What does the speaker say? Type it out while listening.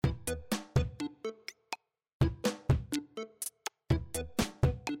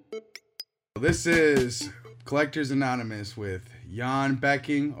This is Collectors Anonymous with Jan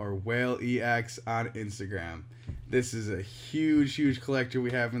Becking or Whale EX on Instagram. This is a huge collector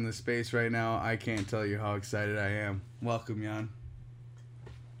we have in the space right now. I can't tell you how excited I am. Welcome, Jan.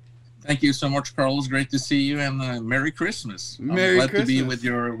 Thank you so much, Carlos. Great to see you, and Merry Christmas. Merry glad Christmas. to be with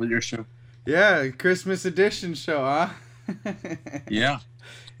your show. Yeah, Christmas edition show, huh? Yeah.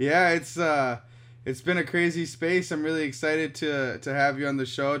 Yeah, it's been a crazy space. I'm really excited to have you on the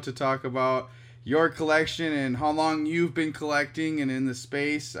show to talk about your collection and how long you've been collecting and in the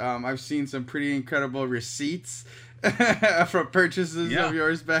space. I've seen some pretty incredible receipts from purchases of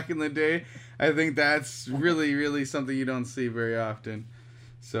yours back in the day. I think that's really something you don't see very often.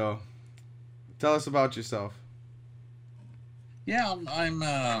 So, tell us about yourself. Yeah, I'm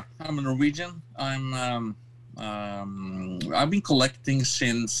a Norwegian. I've been collecting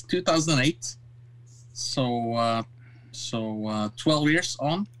since 2008. So 12 years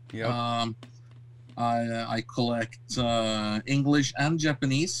on. Yep. I collect English and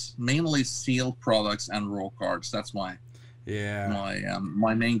Japanese, mainly sealed products and raw cards. That's my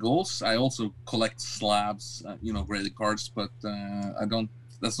main goals. I also collect slabs, graded cards, but I don't.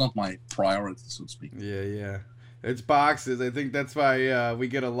 That's not my priority, so to speak. Yeah. It's boxes. I think that's why we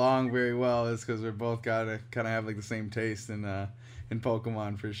get along very well. Is because we're both kind of have like the same taste in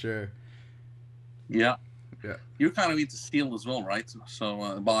Pokemon for sure. Yeah. You're kind of into steel as well, right?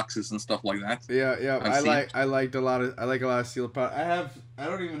 So boxes and stuff like that. Yeah. I like a lot of sealed products. I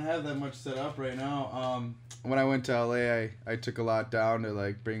don't even have that much set up right now. When I went to LA, I took a lot down to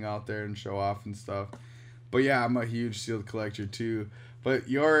like bring out there and show off and stuff. But yeah, I'm a huge sealed collector too. But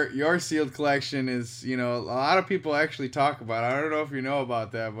your sealed collection is, a lot of people actually talk about. I don't know if you know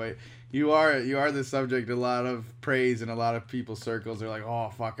about that, but you are the subject of a lot of praise in a lot of people's circles. They're like, oh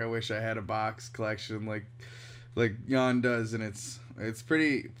fuck, I wish I had a box collection like Jan does, and it's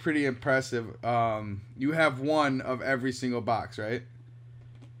pretty impressive. You have one of every single box, right?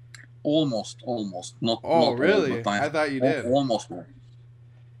 Almost. Not really? All, I thought you did. Almost all.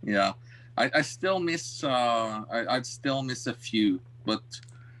 Yeah, I still miss. I'd still miss a few, but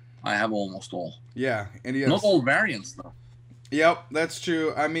I have almost all. Yeah, and not all variants though. Yep, that's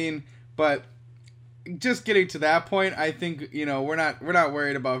true. I mean, but just getting to that point, I think we're not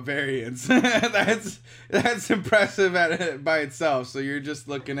worried about variants. that's impressive by itself. So you're just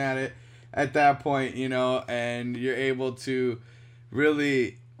looking at it at that point, and you're able to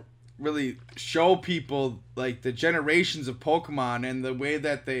really show people like the generations of Pokemon and the way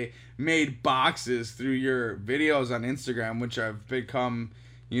that they made boxes through your videos on Instagram, which have become,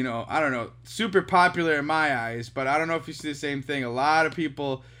 I don't know, super popular in my eyes. But I don't know if you see the same thing. A lot of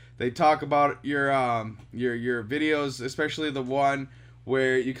people, they talk about your videos, especially the one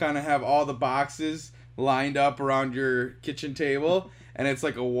where you kind of have all the boxes lined up around your kitchen table, and it's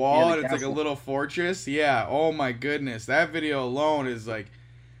like a wall and it's like a little fortress. Yeah. Oh my goodness, that video alone is like,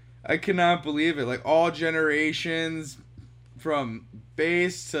 I cannot believe it. Like all generations from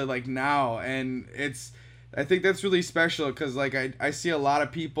base to like now, and I think that's really special because like I see a lot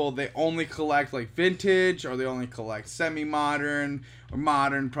of people, they only collect like vintage or they only collect semi-modern or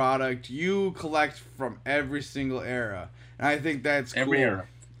modern product. You collect from every single era, and I think that's cool. Every era.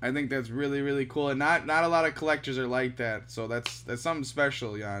 I think that's really cool, and not a lot of collectors are like that. So that's something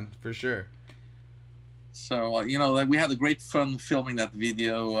special, Jan, for sure. So we had a great fun filming that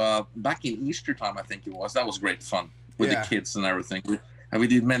video back in Easter time, I think it was. That was great fun with the kids and everything. We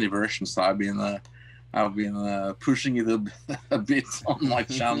did many versions. So I've been pushing it a bit on my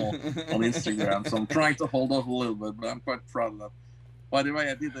channel on Instagram. So I'm trying to hold off a little bit, but I'm quite proud of that. By the way,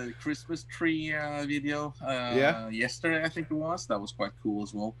 I did a Christmas tree video yesterday, I think it was. That was quite cool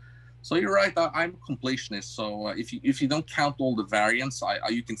as well. So you're right. I'm a completionist. So if you don't count all the variants,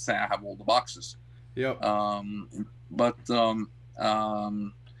 you can say I have all the boxes. Yep. I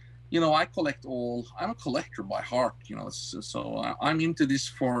collect all. I'm a collector by heart. So I'm into this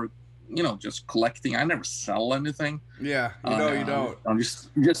for just collecting. I never sell anything. Yeah, you don't. I'm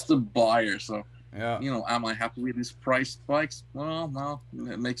just a buyer. So yeah. Am I happy with these price spikes? Well, no.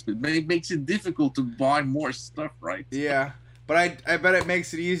 It makes it difficult to buy more stuff, right? Yeah. But I bet it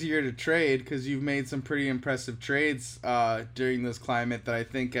makes it easier to trade because you've made some pretty impressive trades during this climate that I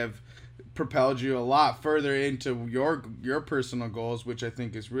think have propelled you a lot further into your personal goals, which I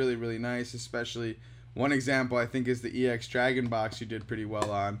think is really nice. Especially one example I think is the EX Dragon box you did pretty well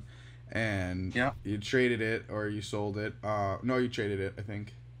on, and you traded it or you sold it. No, you traded it, I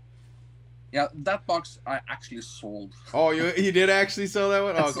think. Yeah, that box I actually sold. Oh, you did actually sell that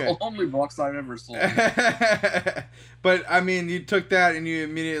one? That's okay. the only box I've ever sold. But, I mean, you took that and you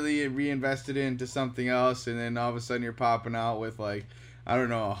immediately reinvested it into something else, and then all of a sudden you're popping out with, like, I don't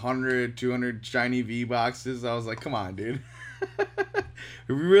know, 100, 200 shiny V boxes. I was like, come on, dude.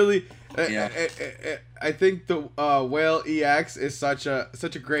 Really, Yeah. I think the Whale EX is such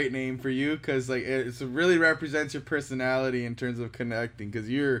a great name for you, because like it really represents your personality in terms of connecting, because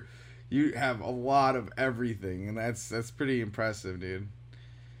you have a lot of everything, and that's pretty impressive, dude.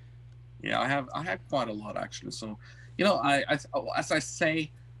 Yeah, I have quite a lot actually. So, you know, as I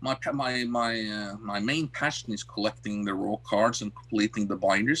say, my main passion is collecting the raw cards and completing the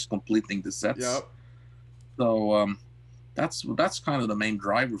binders, completing the sets. Yep. So that's kind of the main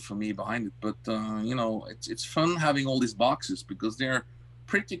driver for me behind it. But you know, it's fun having all these boxes because they're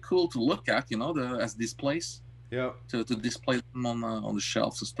pretty cool to look at. You know, as displays Yep. to display them on the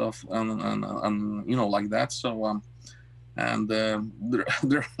shelves and stuff, and you know, like that. So and there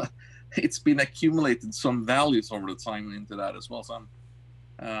it's been accumulated some values over the time into that as well. So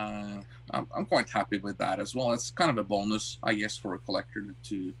I'm quite happy with that as well. It's kind of a bonus, I guess, for a collector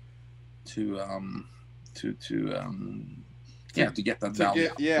to um to get that value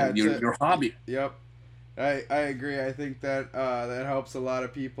out of your hobby. Yep. I agree. I think that that helps a lot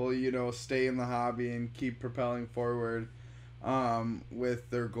of people, you know, stay in the hobby and keep propelling forward with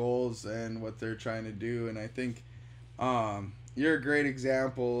their goals and what they're trying to do. And I think you're a great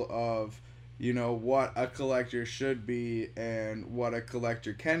example of, you know, what a collector should be and what a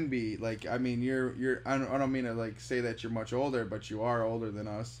collector can be. Like, I mean, you're I don't mean to like say that you're much older, but you are older than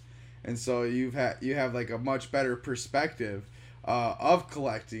us, and so you have like a much better perspective of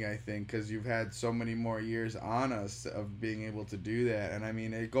collecting, I think, because you've had so many more years on us of being able to do that. And I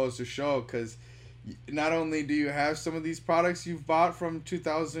mean, it goes to show, because not only do you have some of these products you've bought from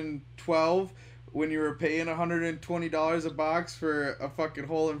 2012 when you were paying $120 a box for a fucking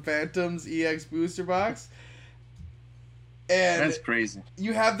Hole in Phantoms EX booster box, and that's crazy.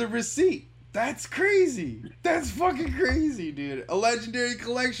 You have the receipt. That's crazy. That's fucking crazy, dude. A Legendary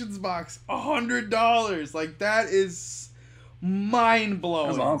Collections box, $100. Like, that is mind blowing.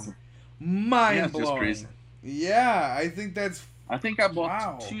 That's awesome. Mind blowing. Yeah, I think that's. I think I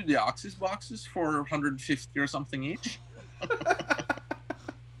bought 2 Deoxys boxes for 150 or something each.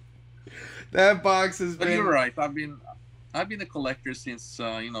 That box has been. But you're right. I've been a collector since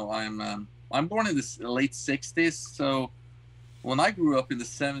you know, I'm born in the late '60s, so when I grew up in the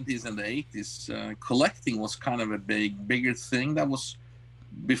 '70s and the '80s, collecting was kind of a bigger thing. That was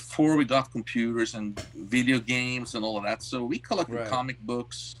before we got computers and video games and all of that. So we collected comic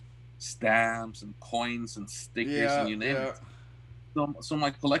books, stamps, and coins and stickers, and you name it. So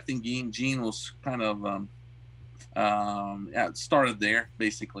my collecting gene was kind of it started there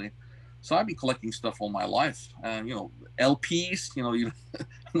basically. So I've been collecting stuff all my life. You know, LPs. You know,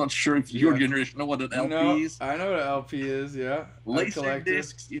 I'm not sure if your generation know what an LP is. I know what an LP is. Yeah, laser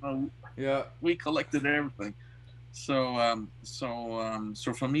discs. You know. Yeah. We collected everything. So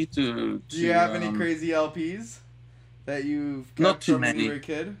for me to do you have any crazy LPs that you've kept not too from many. When you were a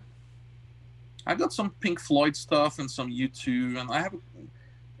kid? I got some Pink Floyd stuff and some U2, and I have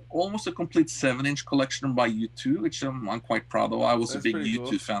almost a complete 7-inch collection by U2, which I'm quite proud of. I was a big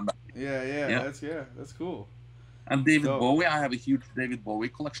U2 fan back. Yeah, that's cool. And David Bowie, I have a huge David Bowie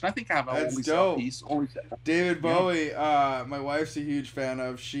collection. I think I have all these LPs. David Bowie, my wife's a huge fan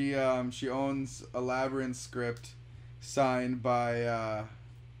of. She owns a Labyrinth script signed by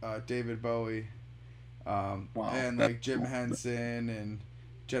David Bowie, and like Jim Henson and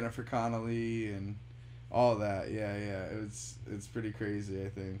Jennifer Connelly and all that. Yeah, it's pretty crazy, I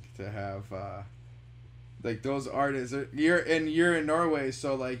think, to have like those artists. You're in Norway,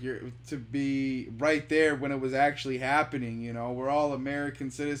 so like you're to be right there when it was actually happening. You know, we're all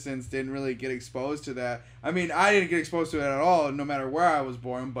American citizens, didn't really get exposed to that. I mean, I didn't get exposed to it at all, no matter where I was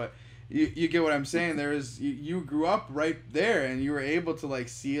born. But you get what I'm saying. You grew up right there, and you were able to like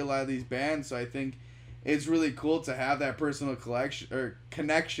see a lot of these bands. So I think it's really cool to have that personal collection or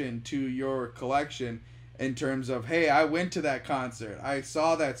connection to your collection. In terms of, hey, I went to that concert, I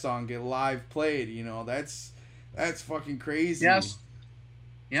saw that song get live played. You know, that's fucking crazy. Yes.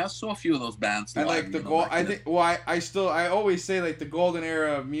 Yeah, I saw a few of those bands. And like the gold, I think. Well, I always say like the golden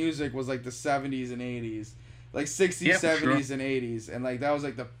era of music was like the 70s and 80s, like 60s, 70s, and 80s, and like that was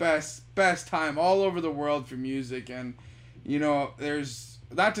like the best time all over the world for music. And you know, there's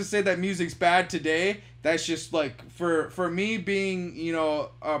not to say that music's bad today. That's just like for me being, you know,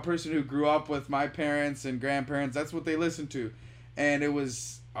 a person who grew up with my parents and grandparents. That's what they listened to, and it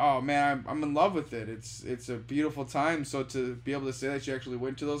was, oh man, I'm in love with it. It's a beautiful time. So to be able to say that you actually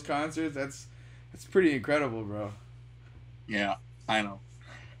went to those concerts, that's pretty incredible, bro. Yeah, I know.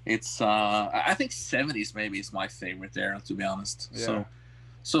 It's I think 70s maybe is my favorite era, to be honest. Yeah. So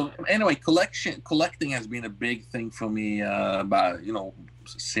So anyway, collecting has been a big thing for me. About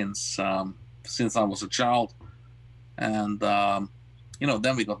since I was a child, and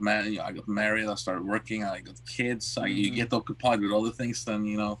then we got married. I got married. I started working. I got kids. You Mm-hmm. get occupied with other things. Then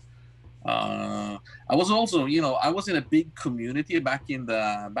I was also, I was in a big community back in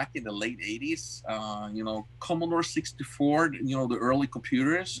the late '80s. Commodore 64. The early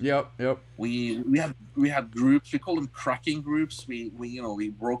computers. Yep, yep. We had groups. We call them cracking groups. We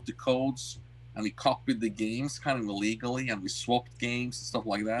broke the codes and we copied the games kind of illegally, and we swapped games and stuff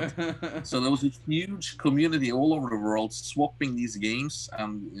like that. So there was a huge community all over the world swapping these games,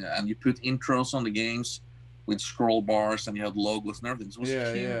 and you put intros on the games with scroll bars, and you had logos and everything. So it was Yeah,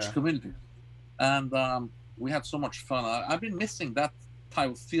 a huge yeah. community, and we had so much fun. I've been missing that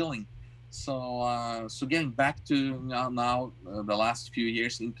type of feeling. So getting back to now the last few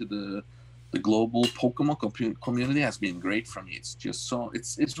years into the global Pokemon community has been great for me. It's just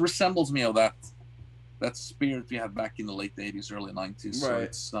it resembles me of that spirit we had back in the late '80s, early '90s. So Right.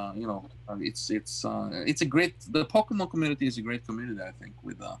 it's a great. The Pokemon community is a great community, I think,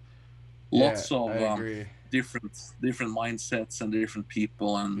 with Yeah, lots I of agree. different mindsets and different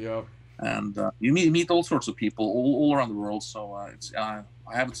people, and Yep. you meet all sorts of people all around the world. So I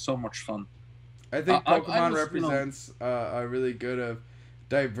have so much fun. I think I Pokemon was represents a really good of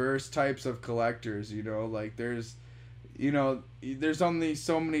diverse types of collectors. Like there's only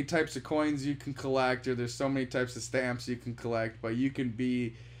so many types of coins you can collect, or there's so many types of stamps you can collect, but you can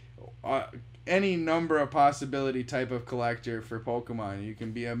be uh, any number of possibility type of collector for Pokemon. You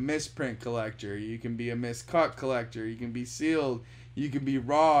can be a misprint collector, you can be a miscut collector, you can be sealed, you can be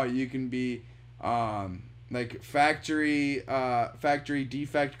raw, you can be like factory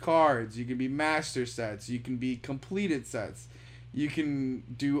defect cards, you can be master sets, you can be completed sets, you can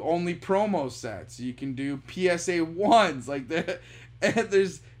do only promo sets, you can do PSA ones, like that. And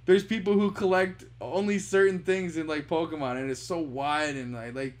there's people who collect only certain things in like Pokemon, and it's so wide, and I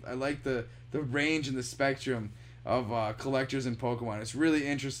like the range and the spectrum of collectors in Pokemon. It's really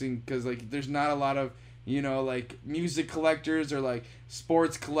interesting because like there's not a lot of like music collectors or like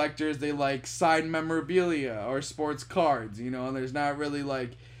sports collectors. They like side memorabilia or sports cards, and there's not really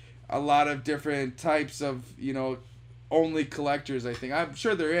like a lot of different types of only collectors. I think I'm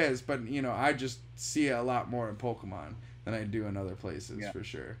sure there is, but I just see it a lot more in Pokemon than I do in other places, Yeah. for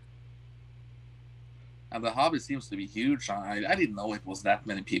sure. And the hobby seems to be huge. I didn't know it was that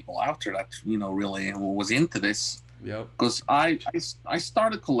many people out there that really was into this. Yep. Because I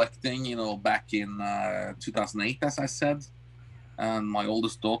started collecting back in 2008, as I said, and my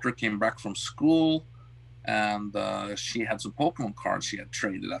oldest daughter came back from school, and she had some Pokemon cards she had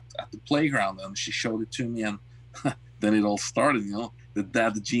traded at the playground, and she showed it to me, and then it all started. The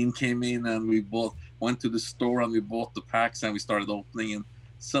dad gene came in, and we both went to the store and we bought the packs, and we started opening, and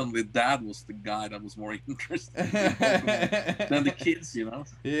suddenly dad was the guy that was more interested in Pokemon than the kids.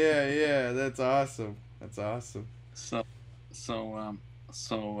 Yeah, yeah, that's awesome. That's awesome. So,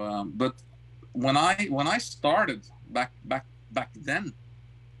 but when I started back then,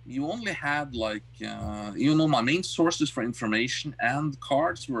 you only had like my main sources for information and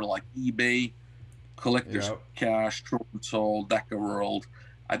cards were like eBay, Collector's Yep. Cash, Toronto, Deca World.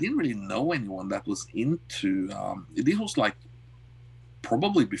 I didn't really know anyone that was into. This was like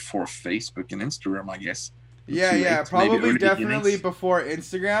probably before Facebook and Instagram, I guess. Yeah, Maybe yeah, probably early definitely beginnings. before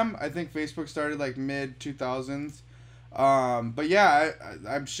Instagram. I think Facebook started like mid 2000s. But yeah,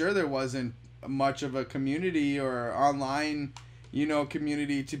 I'm sure there wasn't much of a community or online,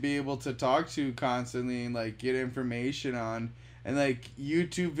 community to be able to talk to constantly and like get information on. And like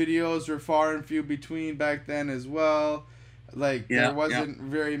YouTube videos were far and few between back then as well. Like there Yeah, yeah. wasn't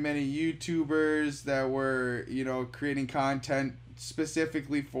very many YouTubers that were, creating content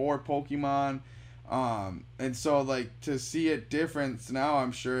specifically for Pokemon. And so like to see it difference now,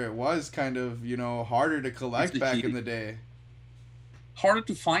 I'm sure it was kind of, harder to It's collect a back in huge the day. harder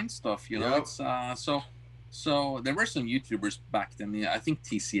to find stuff. Yep. It's so there were some YouTubers back then. Yeah, I think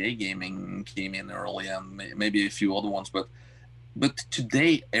TCA Gaming came in early, and maybe a few other ones. But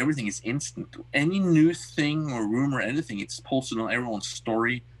today everything is instant. Any new thing or rumor, anything, it's posted on everyone's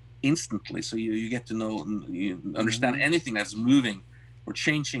story instantly. So you get to know, you understand Mm-hmm. anything that's moving or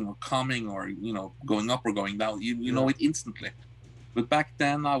changing or coming or going up or going down. You know Yep. it instantly. But back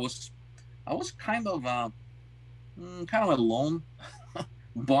then I was kind of alone,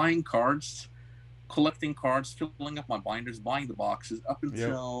 buying cards, collecting cards, filling up my binders, buying the boxes up Yep.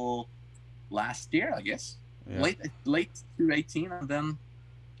 until last year, I guess, Yep. late 2018, and then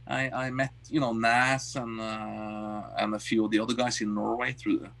I met Nas and a few of the other guys in Norway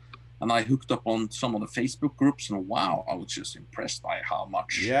and I hooked up on some of the Facebook groups, and wow, I was just impressed by how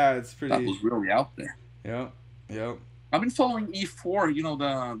much it's pretty. that was really out there. Yep. Yep. I've been following E4,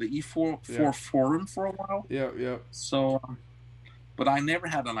 the E4 forum for a while. Yep. So, but I never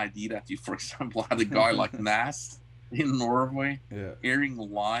had an idea that you, for example, had a guy like Nas in Norway, airing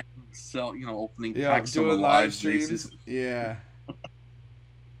live, opening packs doing on a live live streams. basis. Yeah.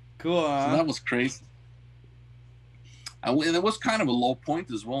 Cool, huh? So that was crazy. And it was kind of a low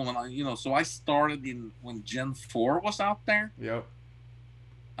point as well when so I started when Gen 4 was out there. Yep.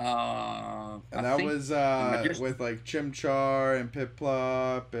 And that was with like Chimchar and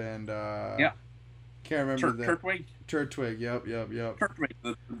Piplup and can't remember the Turtwig. Turtwig, yep. Turtwig,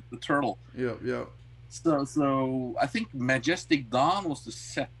 the turtle. Yep. So I think Majestic Dawn was the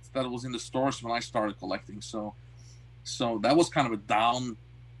set that was in the stores when I started collecting. So that was kind of a down.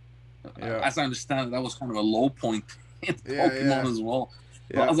 As I understand it, that was kind of a low point in Pokemon as well.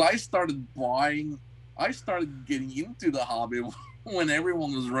 Yeah. As I started getting into the hobby when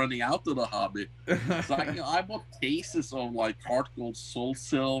everyone was running out of the hobby. So I bought cases of like Heart Gold, Soul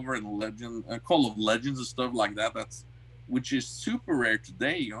Silver, and Call of Legends and stuff like that. Which is super rare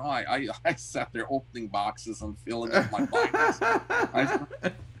today. I sat there opening boxes and filling up my binders.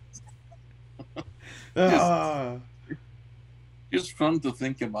 Just fun to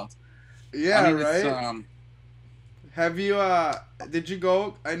think about. Yeah, right. Have you did you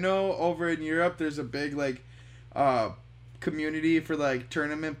go? I know over in Europe there's a big like community for like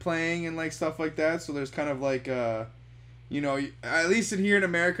tournament playing and like stuff like that. So there's kind of like at least in here in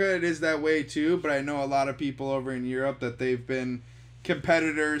America it is that way too. But I know a lot of people over in Europe that they've been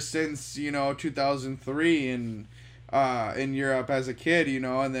competitors since 2003 in Europe as a kid,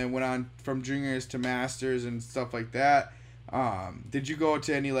 and then went on from juniors to masters and stuff like that. Did you go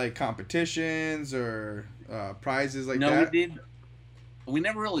to any like competitions or prizes like that? No, we did. We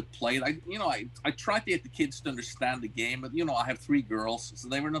never really played. I tried to get the kids to understand the game, but I have 3 girls, so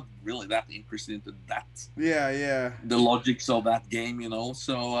they were not really that interested into that. Yeah. The logics of that game,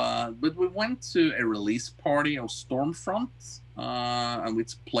 So, but we went to a release party of Stormfront, and we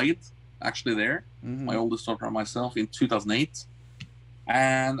played actually there. Mm-hmm. My oldest daughter and myself in 2008,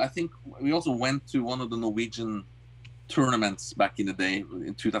 and I think we also went to one of the Norwegian tournaments back in the day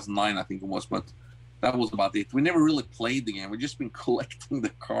in 2009, I think it was, but that was about it. We never really played the game. We've just been collecting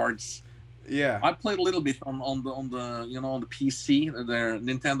the cards. Yeah, I played a little bit on the on the PC.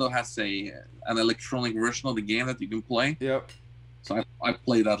 Nintendo has an electronic version of the game that you can play. Yep. So I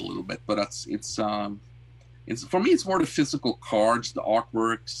played that a little bit, but it's for me it's more the physical cards, the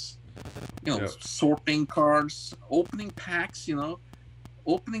artworks, sorting cards, opening packs,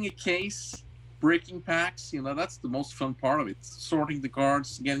 opening a case, breaking packs, that's the most fun part of it. Sorting the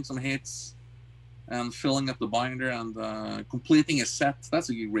cards, getting some hits, and filling up the binder and completing a set. That's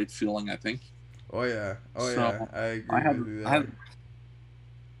a great feeling, I think. Oh yeah. I agree. I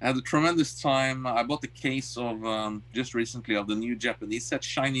had a tremendous time. I bought a case of just recently of the new Japanese set,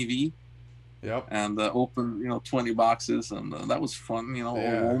 Shiny V. Yep. And opened 20 boxes, and that was fun.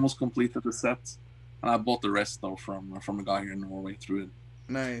 Almost completed the set. And I bought the rest though from a guy here in Norway through it.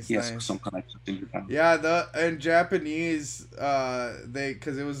 Nice. He has some connections in Japan. Yeah, in Japanese,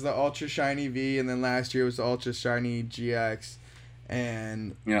 because it was the Ultra Shiny V, and then last year it was the Ultra Shiny GX,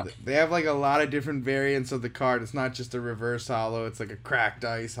 and they have like a lot of different variants of the card. It's not just a reverse holo; it's like a cracked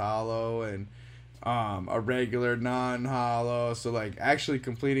ice holo and a regular non-holo. So like actually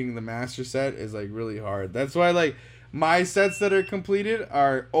completing the master set is like really hard. That's why like my sets that are completed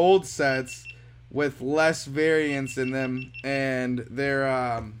are old sets with less variants in them, and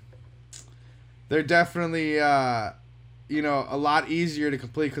they're definitely a lot easier to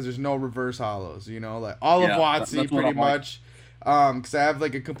complete because there's no reverse holos. Like all of WotC pretty much. Because I have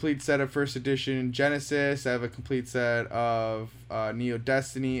like a complete set of first edition Genesis, I have a complete set of Neo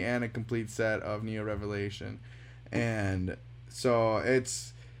Destiny, and a complete set of Neo Revelation, and so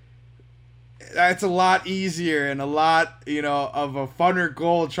that's a lot easier and a lot, of a funner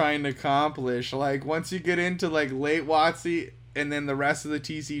goal trying to accomplish. Like, once you get into, like, late WotC and then the rest of the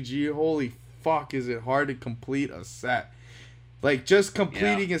TCG, holy fuck, is it hard to complete a set. Like, just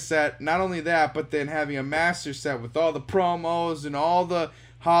completing a set, not only that, but then having a master set with all the promos and all the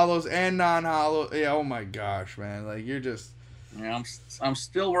holos and non-holo. Yeah, oh my gosh, man. Like, you're just... Yeah, I'm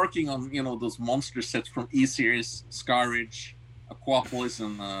still working on, those monster sets from E-Series, Skyridge, Aquapolis,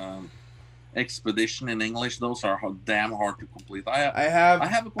 and... Expedition in English. Those are damn hard to complete. I have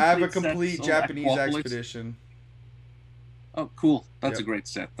a complete Japanese Expedition. Oh, cool! That's a great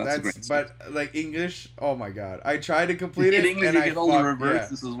set. That's a great set. But like English, oh my god! I tried to complete it, English, and you get all the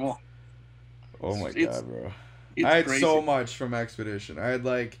reverses as well. Oh my god, bro! I had so much from Expedition. I had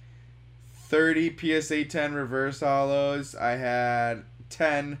like 30 PSA 10 reverse hollows. I had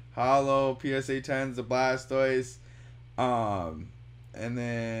 10 hollow PSA 10s of Blastoise. And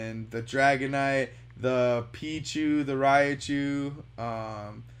then the Dragonite, the Pichu, the Raichu,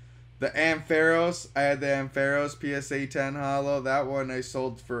 the Ampharos. I had the Ampharos PSA 10 hollow. That one I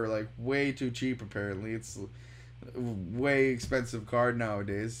sold for like way too cheap apparently. It's a way expensive card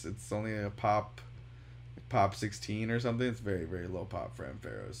nowadays. It's only a pop 16 or something. It's very, very low pop for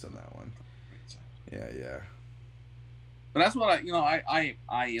Ampharos on that one. Yeah. But that's what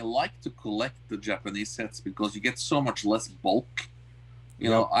I like to collect the Japanese sets because you get so much less bulk. You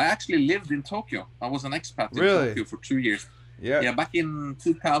know, I actually lived in Tokyo. I was an expat in Tokyo for 2 years. Yeah, back in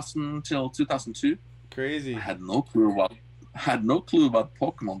 2000 till 2002. Crazy. I had no clue about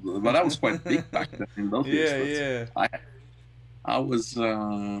Pokemon, but I was quite big back then in those days. Yeah. I was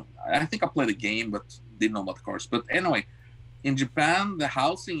I think I played a game, but didn't know about the cards. But anyway, in Japan, the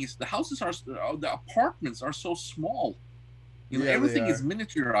apartments are so small. You know, everything is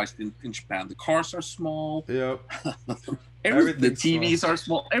miniaturized in Japan. The cars are small. Yep. The TVs are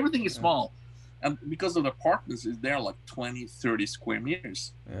small. Everything is small. And because of the apartments, they're like 20, 30 square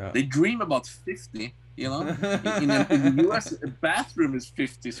meters. Yeah. They dream about 50, you know. in the US, a bathroom is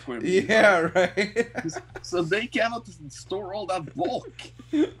 50 square meters. Yeah, right. So they cannot store all that bulk.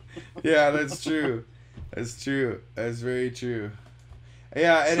 Yeah, that's true. That's true. That's very true.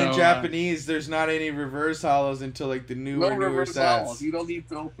 Yeah, and in Japanese, there's not any reverse hollows until like the newer sets. Hollows. You don't need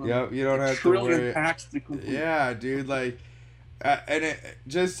to open. Yep, you don't have to worry. Packs to complete. Yeah, dude, like, and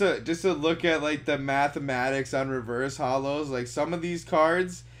just to look at like the mathematics on reverse hollows, like some of these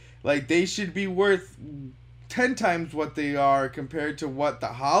cards, like they should be worth 10 times what they are compared to what the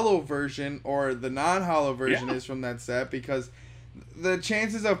hollow version or the non-hollow version is from that set, because the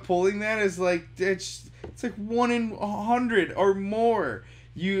chances of pulling that is like it's like 1 in 100 or more.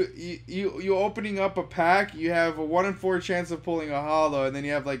 You opening up a pack, you have a 1 in 4 chance of pulling a hollow, and then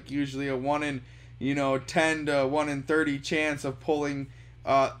you have like usually a 1 in 10 to 1 in 30 chance of pulling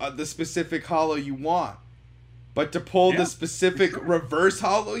the specific hollow you want. But to pull the specific reverse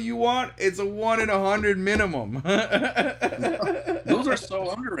hollow you want, it's a 1 in 100 minimum. Those are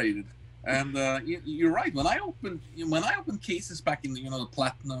so underrated. And you're right. When I opened cases back in the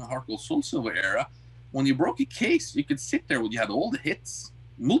Platinum, Heart Gold, Soul Silver era, when you broke a case, you could sit there when you had all the hits,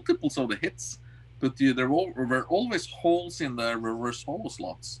 multiples of the hits, but there were always holes in the reverse hollow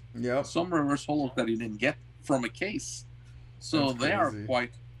slots. Yep. Some reverse hollows that you didn't get from a case. So they are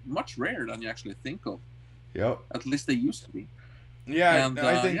quite much rarer than you actually think of. Yep. At least they used to be. Yeah, and,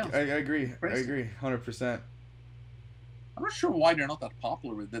 I agree. I agree, 100%. I'm not sure why they're not that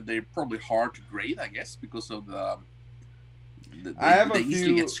popular with that. They're probably hard to grade, I guess, because of they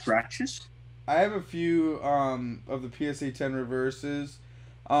easily get scratches. I have a few of the PSA 10 reverses.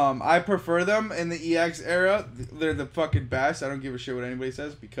 I prefer them in the EX era. They're the fucking best. I don't give a shit what anybody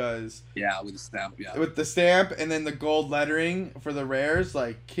says because with the stamp, with the stamp and then the gold lettering for the rares.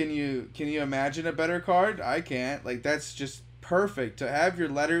 Like, can you imagine a better card? I can't. Like, that's just perfect to have your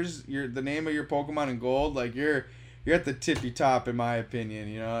letters, the name of your Pokemon in gold. Like, you're at the tippy top in my opinion,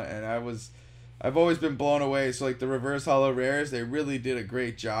 and I've always been blown away. So like the reverse hollow rares, they really did a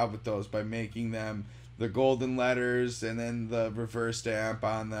great job with those by making them the golden letters and then the reverse stamp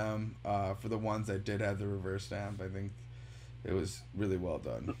on them. For the ones that did have the reverse stamp, I think it was really well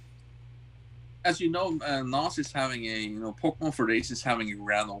done. As you know, Nas is having Pokemon for Days is having a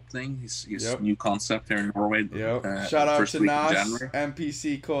grand opening. His new concept here in Norway. Yep. Shout out to Nas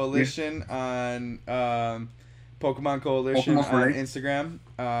MPC Coalition on Pokemon Coalition on Instagram.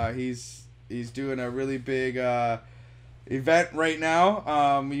 He's doing a really big event right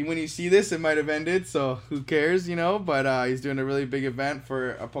now. When you see this, it might have ended, so who cares, But he's doing a really big event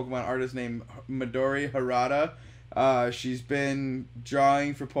for a Pokemon artist named Midori Harada. She's been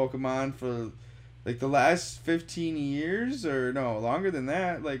drawing for Pokemon for like the last 15 years, or no, longer than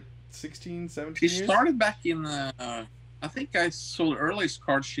that, like 16, 17 years. She started back in... I think I saw the earliest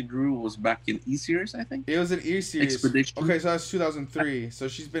card she drew was back in E-Series, I think. It was an E-Series. Expedition. Okay, so that's 2003. So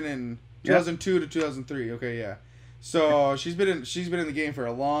she's been in 2002 to 2003. Okay, yeah. So she's been in the game for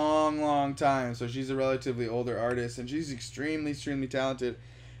a long time. So she's a relatively older artist, and she's extremely talented.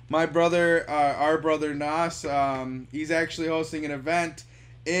 My brother, our brother Nas, he's actually hosting an event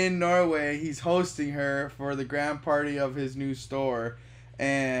in Norway. He's hosting her for the grand party of his new store,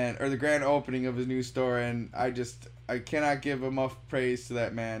 or the grand opening of his new store, and I cannot give enough praise to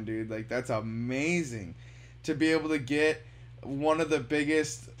that man, dude. Like, that's amazing to be able to get one of the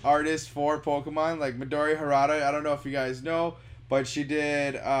biggest artists for Pokemon, like Midori Harada. I don't know if you guys know, but she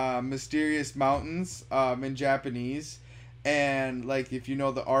did Mysterious Mountains in Japanese, And like if you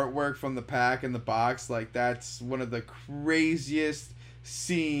know the artwork from the pack and the box, like that's one of the craziest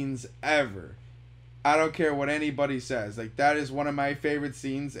scenes ever. I don't care what anybody says. Like that is one of my favorite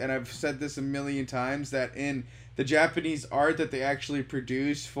scenes, and I've said this a million times that in the Japanese art that they actually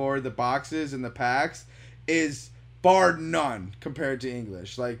produce for the boxes and the packs is bar none compared to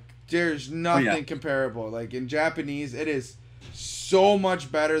English. Like there's nothing comparable. Like in Japanese, it is so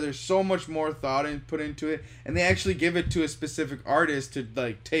much better. There's so much more thought and put into it, and they actually give it to a specific artist to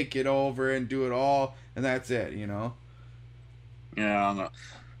like take it over and do it all, and that's it. You know. Yeah, I know.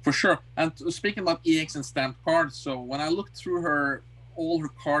 For sure. And speaking about EX and stamped cards, so when I looked through all her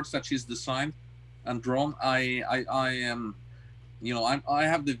cards that she's designed and drawn, I am, I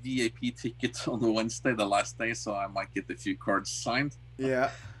have the VIP ticket on the Wednesday, the last day, so I might get a few cards signed.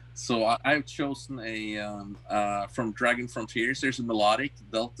 Yeah. So I've chosen from Dragon Frontiers. There's a melodic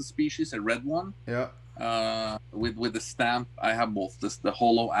Delta species, a red one. Yeah. With the stamp, I have both the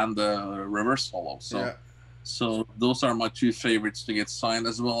holo and the reverse holo. So. Yeah. So those are my two favorites to get signed,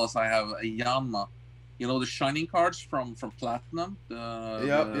 as well as I have a Yanma. The Shining cards from Platinum,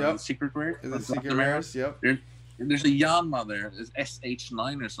 the Secret Rare. The Secret Rares, yep. There's a Yanma there. It's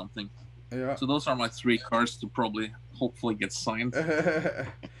SH9 or something. Yeah. So those are my three cards to hopefully get signed.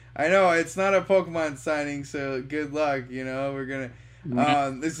 I know, it's not a Pokemon signing, so good luck, we're gonna...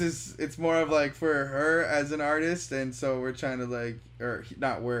 it's more of like for her as an artist, and so we're trying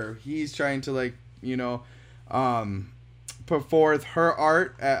to he's trying to put forth her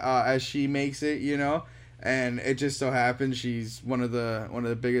art as she makes it, and it just so happens she's one of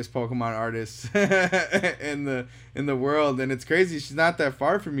the biggest Pokemon artists in the world, and it's crazy. She's not that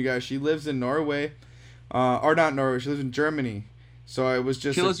far from you guys. She lives in Norway, or not Norway. She lives in Germany. So it was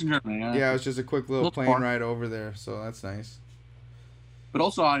just she lives in Germany. Yeah, it was just a quick little plane ride over there. So that's nice. But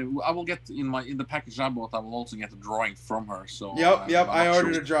also, I will get in the package I bought. I will also get a drawing from her. So yep. I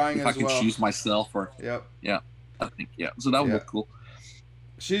ordered a drawing as well. If I can choose myself or yeah, I think So that would look cool.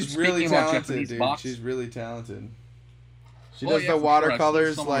 She's really talented, dude. She's really talented. She does the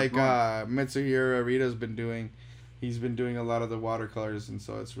watercolors like Mitsuhiro Arita's been doing. He's been doing a lot of the watercolors, and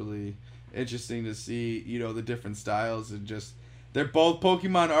so it's really interesting to see the different styles, and just they're both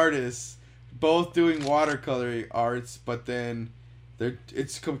Pokemon artists, both doing watercolor arts, but then.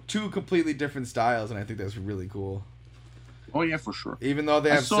 It's two completely different styles, and I think that's really cool. Oh yeah, for sure. Even though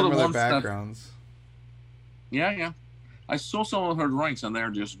they have similar backgrounds. Yeah. I saw some of her drawings, and they're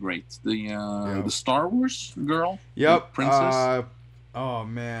just great. The Star Wars girl. Yep. Princess. Oh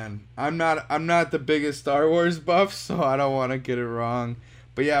man, I'm not the biggest Star Wars buff, so I don't want to get it wrong.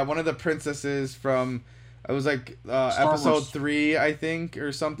 But yeah, one of the princesses from it was like episode 3, I think,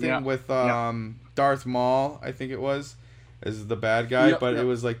 or something with Darth Maul, I think it was. Is the bad guy, but it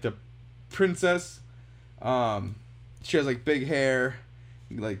was like the princess. She has like big hair,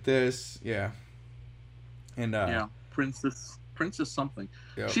 like this, and princess something.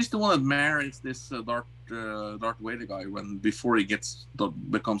 Yep. She's the one that marries this Darth Vader guy before he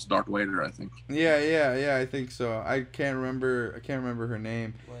becomes Darth Vader, I think. Yeah, I think so. I can't remember her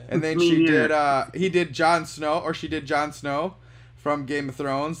name. And then she did Jon Snow from Game of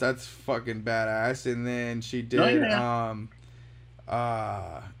Thrones. That's fucking badass. And then she did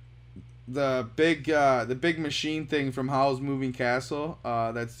the big machine thing from Howl's Moving Castle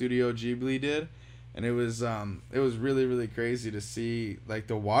that Studio Ghibli did. And it was really, really crazy to see like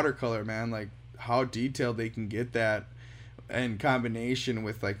the watercolor, man, like how detailed they can get that in combination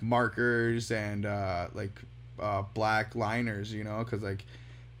with like markers and black liners, because like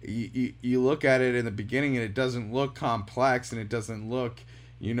you look at it in the beginning and it doesn't look complex, and it doesn't look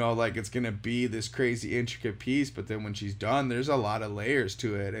like it's gonna be this crazy intricate piece, but then when she's done, there's a lot of layers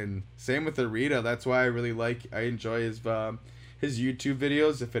to it. And same with Arita. That's why I enjoy his YouTube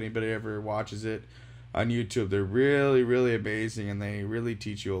videos. If anybody ever watches it on YouTube, they're really, really amazing, and they really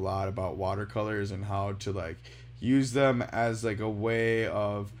teach you a lot about watercolors and how to like use them as like a way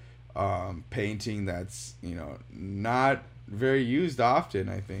of painting that's not very used often,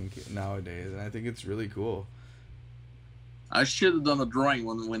 I think, nowadays, and I think it's really cool. I should have done a drawing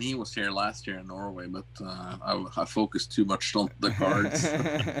when he was here last year in Norway, but I focused too much on the cards.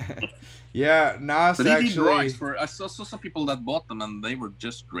 Yeah, Nas but he did drawings I saw some people that bought them, and they were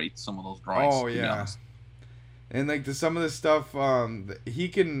just great. Some of those drawings. Oh yeah, and like some of the stuff he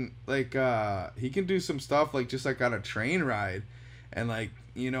can do some stuff like just like on a train ride, and like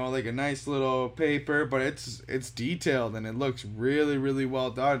like a nice little paper, but it's detailed and it looks really, really well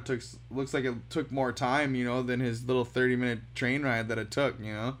done. Looks like it took more time, than his little 30-minute train ride that it took,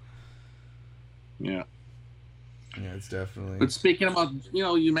 Yeah. Yeah, it's definitely. But speaking about,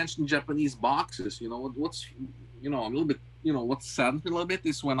 you mentioned Japanese boxes. What's, I'm a little bit what saddens me a little bit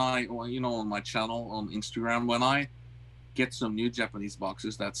is when on my channel on Instagram, when I get some new Japanese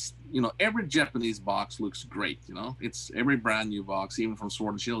boxes, that's, every Japanese box looks great. It's every brand new box, even from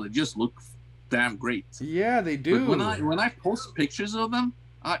Sword and Shield, they just look damn great. Yeah, they do. But when I post pictures of them,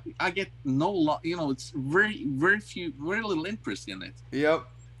 I get it's very little interest in it. Yep.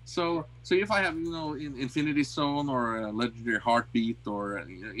 So if I have in Infinity Zone or Legendary Heartbeat, or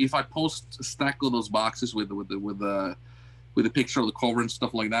if I post a stack of those boxes with a picture of the cover and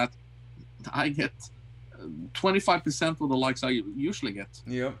stuff like that, I get 25% of the likes I usually get.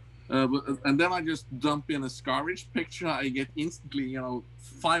 Yep. And then I just dump in a Scarage picture, I get instantly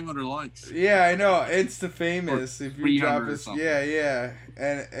 500 likes. Yeah, I know. It's the famous. If you drop this, yeah,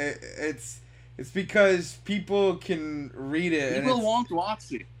 and it's because people can read it. People want to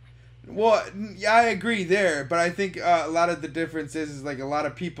watch it. Well, yeah, I agree there, but I think a lot of the difference is like a lot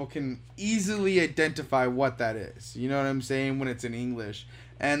of people can easily identify what that is. You know what I'm saying? When it's in English,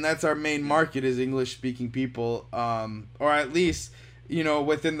 and that's our main market is English-speaking people, or at least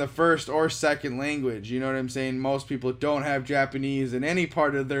within the first or second language. You know what I'm saying? Most people don't have Japanese in any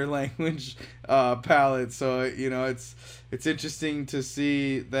part of their language palette, so it's interesting to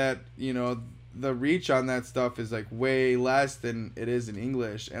see that the reach on that stuff is like way less than it is in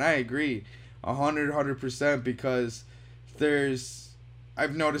English. And I agree 100% because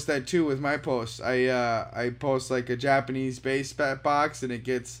I've noticed that too with my posts. I post like a Japanese base bet box and it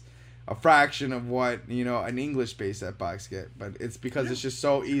gets a fraction of what an English base bet box get, but it's because it's just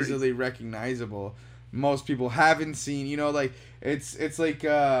so easily recognizable. Most people haven't seen like it's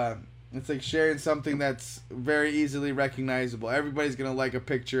like sharing something that's very easily recognizable. Everybody's gonna like a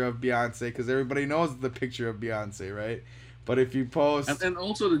picture of Beyonce because everybody knows the picture of Beyonce, right? But if you post and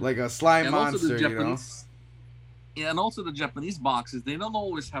also like a slime monster, Yeah, and also the Japanese boxes, they don't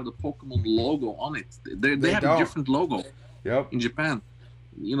always have the Pokemon logo on it. They have a different logo. Yep. In Japan,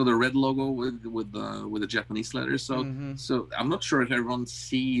 the red logo with the Japanese letters. So I'm not sure if everyone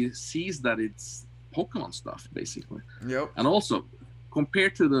sees that it's Pokemon stuff basically. Yep. And also,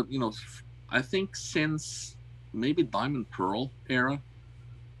 compared to the I think since maybe Diamond Pearl era,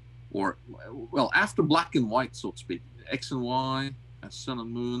 or after Black and White, so to speak, X and Y, Sun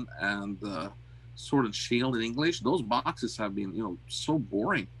and Moon, and Sword and Shield in English, those boxes have been so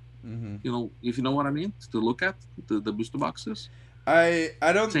boring. Mm-hmm. If you know what I mean, to look at the booster boxes. I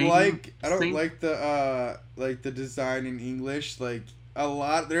don't like the design in English. Like a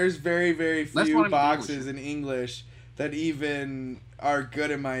lot, there's very few boxes in English that even are good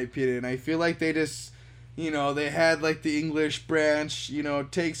in my opinion. I feel like they just they had like the English branch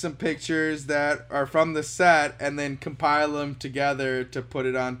take some pictures that are from the set and then compile them together to put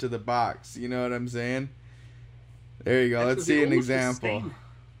it onto the box. You know what I'm saying? There you go. Let's see an example.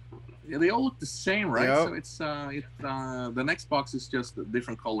 Yeah, they all look the same, right? Yep. So it's the next box is just a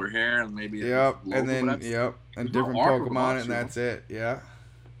different color hair and maybe logo, and then and different Pokemon, and that's it. Yeah.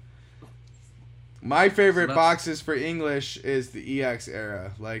 My favorite boxes for English is the EX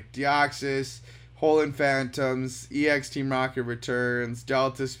era, like Deoxys, Hoenn Phantoms, EX Team Rocket Returns,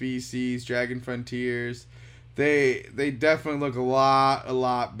 Delta Species, Dragon Frontiers. They definitely look a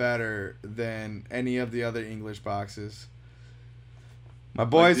lot better than any of the other English boxes. My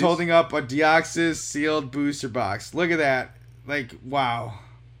boy's holding up a Deoxys sealed booster box. Look at that. Like, wow.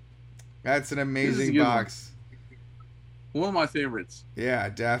 That's an amazing box. One of my favorites. Yeah,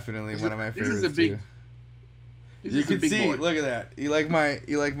 definitely one of my favorites. This is a big. You can see. Boy. Look at that. You like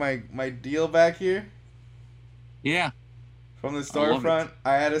my deal back here? Yeah. From the storefront,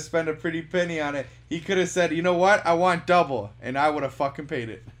 I had to spend a pretty penny on it. He could have said, "You know what? I want double," and I would have fucking paid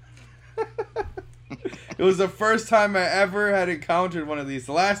it. It was the first time I ever had encountered one of these.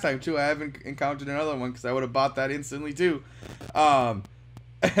 The last time too, I haven't encountered another one because I would have bought that instantly too. And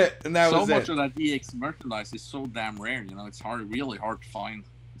that was so much of that EX merchandise is so damn rare. It's really hard to find.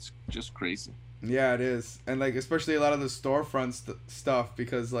 It's just crazy. Yeah, it is, and like especially a lot of the storefront stuff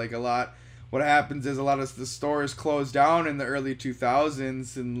because like what happens is a lot of the stores closed down in the early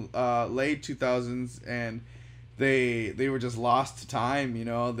 2000s and late 2000s, and they were just lost to time.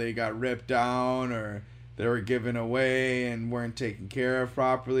 They got ripped down or they were given away and weren't taken care of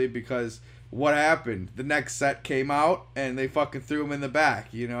properly because what happened? The next set came out and they fucking threw them in the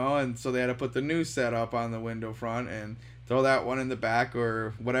back, and so they had to put the new set up on the window front and throw that one in the back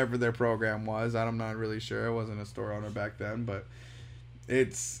or whatever their program was. I'm not really sure. I wasn't a store owner back then, but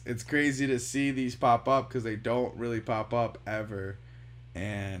it's crazy to see these pop up because they don't really pop up ever.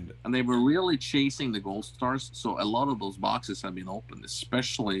 And they were really chasing the gold stars, so a lot of those boxes have been opened,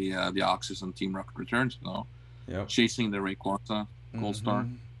 especially the Oxys and Team Rocket Returns. Yep. Chasing the Rayquaza gold star,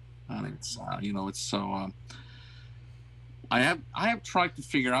 and it's it's so. I have tried to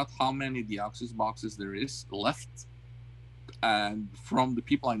figure out how many Deoxys boxes there is left, and from the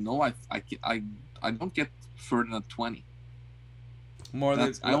people I know, I don't get further than 20.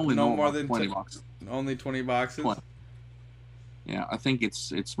 I only know more about than 20 boxes. Only 20 boxes. 20. Yeah, I think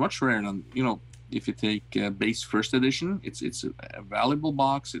it's much rarer than, if you take base first edition, it's a valuable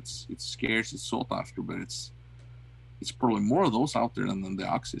box. It's scarce, it's sought after, but it's probably more of those out there than the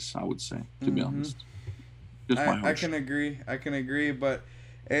Deoxys, I would say, to be honest. Just my I can agree, but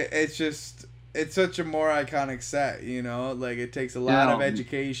it's just, it's such a more iconic set, like it takes a lot of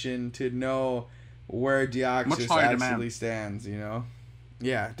education to know where Deoxys actually stands,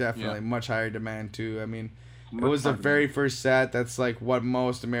 Yeah, definitely. Much higher demand too. I mean, it was the very first set. That's like what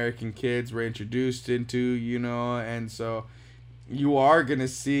most American kids were introduced into, and so you are gonna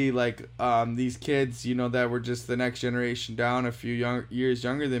see like these kids, that were just the next generation down, a few years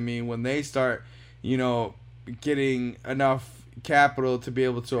younger than me, when they start, getting enough capital to be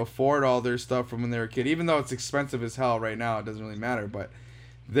able to afford all their stuff from when they were a kid. Even though it's expensive as hell right now, it doesn't really matter. But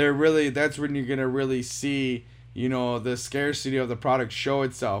that's when you're gonna really see, the scarcity of the product show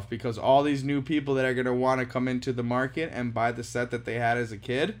itself, because all these new people that are going to want to come into the market and buy the set that they had as a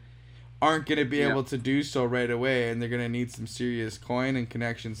kid aren't going to be able to do so right away, and they're going to need some serious coin and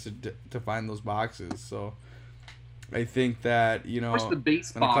connections to find those boxes. So I think that, in a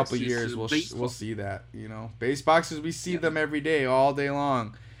couple of years we'll see that, base boxes, we see them every day, all day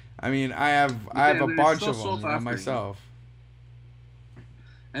long. I mean, I have a bunch of them myself.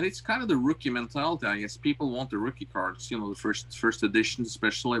 And it's kind of the rookie mentality, I guess. People want the rookie cards, the first editions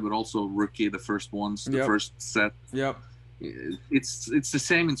especially, but also rookie, the first ones, the first set. Yep. It's the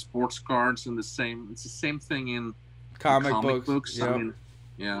same in sports cards, and it's the same thing in comic books. Yep. I mean,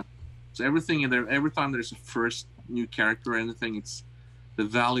 yeah. So everything in there, every time there's a first new character or anything, it's the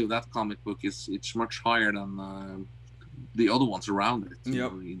value of that comic book it's much higher than the other ones around it.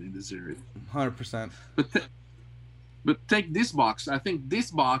 In this area. 100%. But take this box. I think this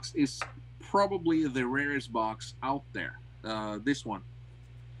box is probably the rarest box out there. This one.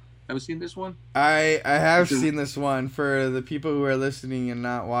 Have you seen this one? I have seen this one. For the people who are listening and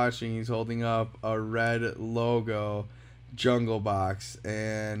not watching, he's holding up a red logo jungle box,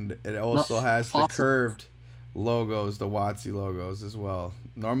 and it also has the curved logos, the WotC logos as well.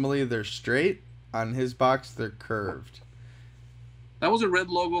 Normally they're straight. On his box, they're curved. That was a red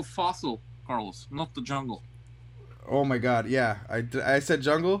logo fossil, Carlos, not the jungle. Oh my god, yeah. I said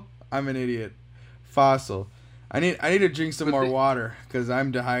jungle? I'm an idiot. Fossil. I need to drink some more water because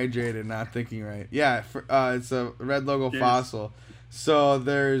I'm dehydrated, not thinking right. Yeah, it's a red logo fossil. So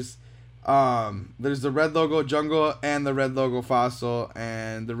there's the red logo jungle and the red logo fossil,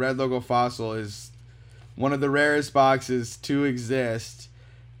 and the red logo fossil is one of the rarest boxes to exist.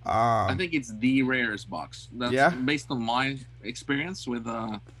 I think it's the rarest box. That's based on my experience with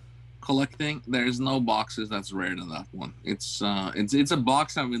collecting. There's no boxes that's rarer than that one. It's a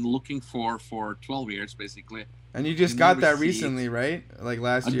box I've been looking for 12 years basically. And you just got that recently, right? Like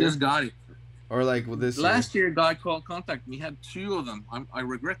last year. I just got it. Or like with this last year, a guy contacted me. He had 2 of them. I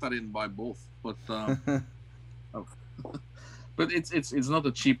regret I didn't buy both, but but it's not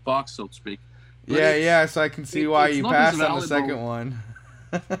a cheap box, so to speak. But yeah. So I can see why you passed on the second one.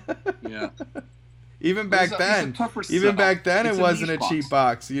 Yeah. Even back then, it wasn't a cheap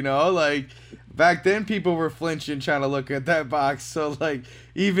box, like back then people were flinching trying to look at that box. So like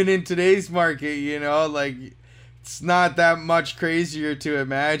even in today's market, like it's not that much crazier to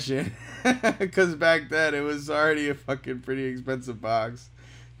imagine because back then it was already a fucking pretty expensive box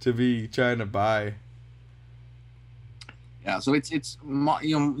to be trying to buy. Yeah, so it's my,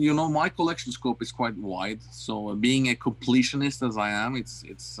 my collection scope is quite wide. So being a completionist as I am, it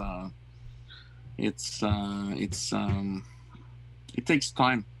takes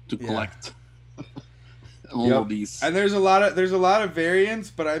time to collect all of these. And there's a lot of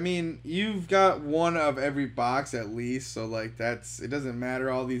variants, but I mean, you've got one of every box at least, so like it doesn't matter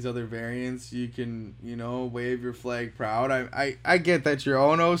all these other variants. You can, wave your flag proud. I get that your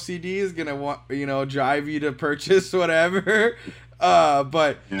own OCD is going to want, drive you to purchase whatever.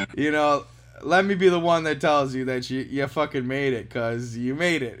 But let me be the one that tells you that you fucking made it, cuz you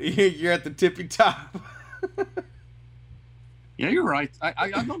made it. You're at the tippy top. Yeah, you're right.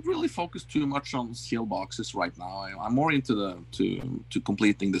 I don't really focus too much on seal boxes right now. I'm more into to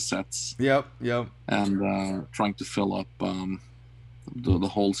completing the sets. Yep. And trying to fill up the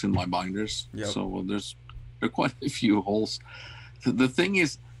holes in my binders. Yep. So there are quite a few holes. The thing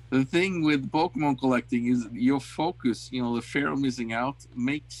with Pokemon collecting is your focus. The fear of missing out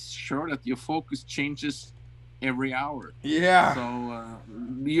makes sure that your focus changes every hour. Yeah. So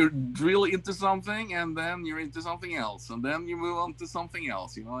you're really into something, and then you're into something else, and then you move on to something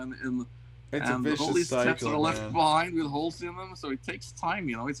else. You know, It's a and all vicious these sets cycle, are left man. behind with holes in them, so it takes time.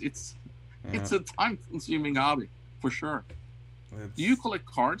 You know, Yeah. it's a time-consuming hobby for sure. Do you collect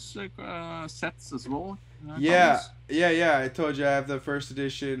cards sets as well, Yeah, Carlos? yeah. I told you I have the first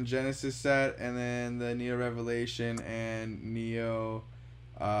edition Genesis set, and then the Neo Revelation and Neo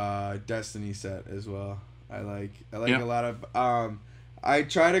Destiny set as well. I like Yeah. a lot of I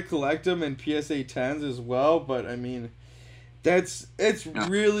try to collect them in PSA 10s as well, but I mean it's Yeah.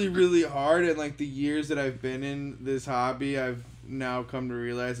 really really hard, and like the years that I've been in this hobby, I've now come to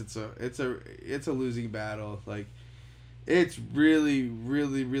realize it's a losing battle. Like it's really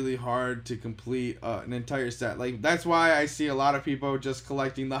really really hard to complete an entire set. Like that's why I see a lot of people just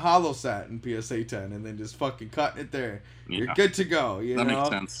collecting the holo set in PSA 10 and then just fucking cutting it there. You're Yeah. good to go, you That makes know.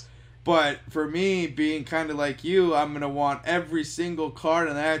 sense. But for me, being kind of like you, I'm gonna want every single card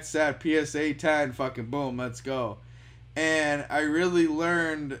in that set. PSA 10, fucking boom, let's go. And I really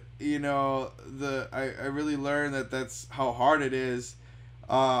learned, I really learned that that's how hard it is.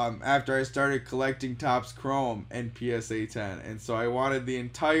 After I started collecting Topps Chrome and PSA 10, and so I wanted the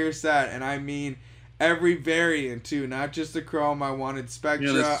entire set, and I mean every variant too, not just the Chrome. I wanted Yeah, the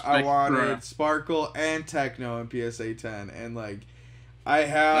Spectra, I Spectra. wanted Sparkle and Techno in PSA 10, and like I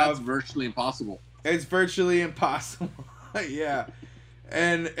That's have, virtually impossible. it's virtually impossible. Yeah.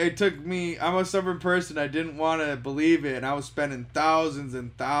 And it took me, I'm a stubborn person. I didn't want to believe it. And I was spending thousands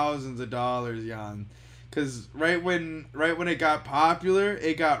and thousands of dollars, Jan. Because right when it got popular,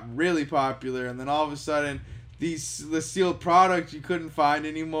 it got really popular. And then all of a sudden, the sealed product you couldn't find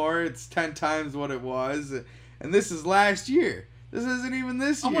anymore. It's 10 times what it was. And this is last year. This isn't even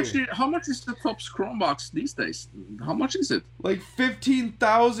this year. How much is the Topps Chrome box these days? How much is it? Like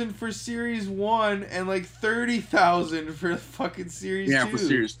 15,000 for Series 1 and like 30,000 for fucking Series 2. Yeah, for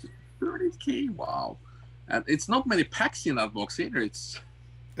Series 2. 30K, wow. And it's not many packs in that box either. It's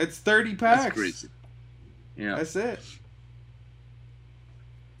 30 packs. That's crazy. Yeah. That's it.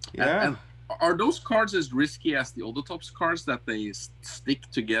 Yeah. And are those cards as risky as the other Topps cards, that they stick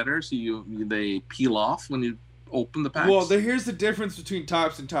together so they peel off when you open the packs? Well, here's the difference between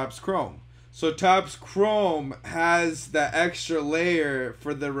Topps and Topps Chrome. So Topps Chrome has that extra layer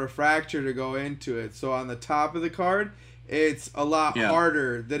for the refractor to go into it. So on the top of the card, it's a lot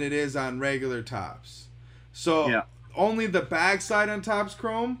harder than it is on regular Topps. So only the backside on Topps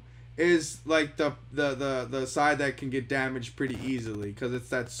Chrome is like the side that can get damaged pretty easily, because it's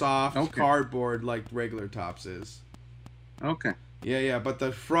that soft cardboard like regular Topps is. Okay. Yeah, but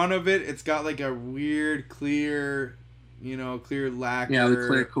the front of it, it's got like a weird clear, clear lacquer. Yeah, the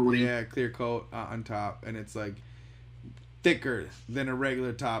clear coating. Yeah, clear coat on top, and it's like thicker than a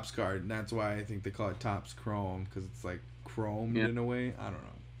regular Topps card, and that's why I think they call it Topps Chrome, because it's like chromed in a way. I don't know.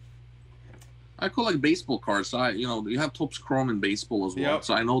 I collect baseball cards. You have Topps Chrome in baseball as well,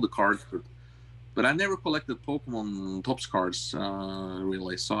 so I know the cards. But I never collected Pokemon Topps cards,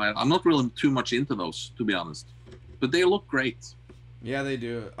 really. So I'm not really too much into those, to be honest. But they look great. Yeah, they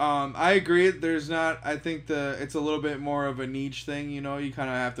do. I agree. I think it's a little bit more of a niche thing. You kind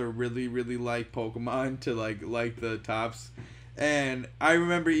of have to really, really like Pokemon to like the Topps. And I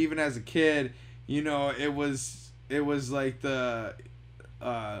remember even as a kid, it was like the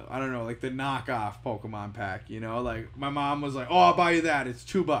I don't know, like the knockoff Pokemon pack, like my mom was like, oh, I'll buy you that, it's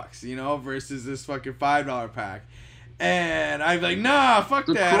 $2, versus this fucking $5 pack. And I'm like, nah, fuck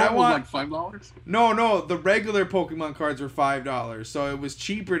the that. I want was like $5. No, the regular Pokemon cards were $5, so it was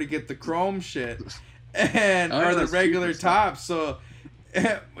cheaper to get the Chrome shit and or the regular Topps. So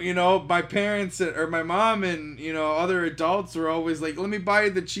my parents or my mom and other adults were always like, let me buy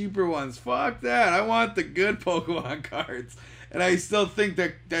you the cheaper ones. Fuck that, I want the good Pokemon cards. And I still think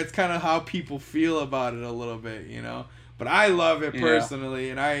that that's kind of how people feel about it a little bit, But I love it personally,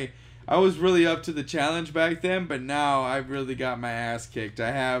 and I was really up to the challenge back then, but now I've really got my ass kicked.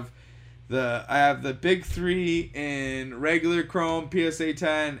 I have the big three in regular Chrome, PSA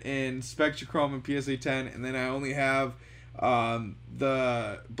 10, in Spectra Chrome and PSA 10, and then I only have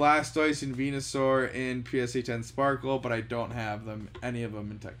the Blastoise and Venusaur in PSA 10 Sparkle, but I don't have any of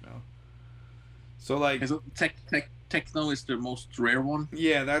them in Techno. So like, Techno is the most rare one.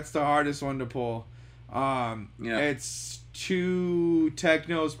 Yeah, that's the hardest one to pull. It's 2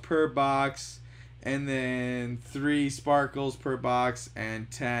 Technos per box, and then 3 Sparkles per box, and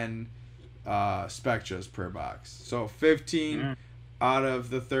 10 Spectras per box. So 15 out of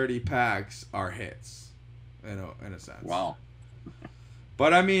the 30 packs are hits, in a sense. Wow.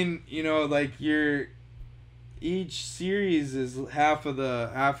 But I mean, like each series is half of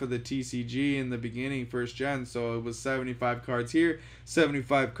the TCG in the beginning, first gen. So it was 75 cards here,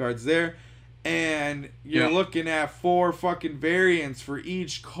 75 cards there, and you're looking at 4 fucking variants for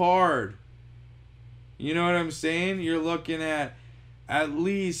each card. You know what I'm saying? You're looking at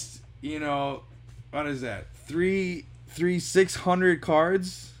least, you know, what is that? 600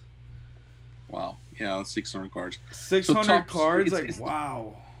 cards. Wow. Yeah, that's 600 cards. 600 so cards, like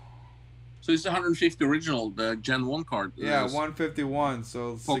wow. So it's the 150 original, the Gen 1 card. Yeah, 151,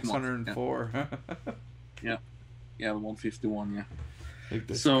 so Pokemon, 604. Yeah. Yeah, the 151, yeah. Like,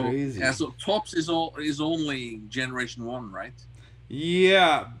 that's so, crazy. Yeah, so Topps is only Generation 1, right?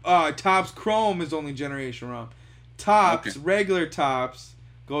 Yeah. Topps Chrome is only Generation 1. Topps, regular Topps,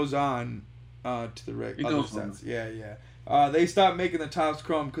 goes on to the other sets. Yeah. They stopped making the Topps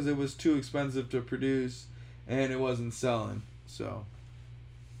Chrome because it was too expensive to produce, and it wasn't selling, so...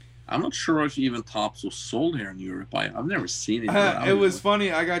 I'm not sure if even Topps was sold here in Europe. I've never seen it. It was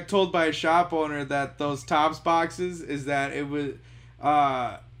funny. I got told by a shop owner that those Topps boxes is that it was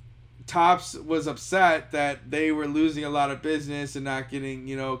Topps was upset that they were losing a lot of business and not getting,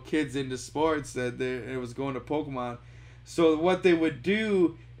 you know, kids into sports, that it was going to Pokemon. So what they would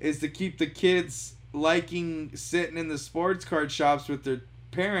do is to keep the kids liking sitting in the sports card shops with their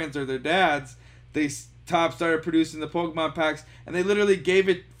parents or their dads, Topps started producing the Pokemon packs, and they literally gave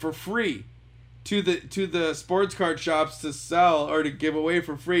it for free to the sports card shops to sell or to give away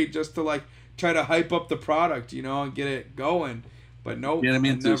for free, just to like try to hype up the product, you know, and get it going. But nope,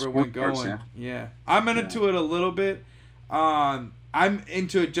 it never went going. Cards, yeah, I'm into it a little bit. I'm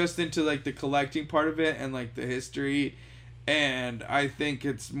into like the collecting part of it and like the history, and I think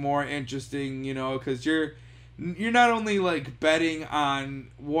it's more interesting, you know, because you're not only like betting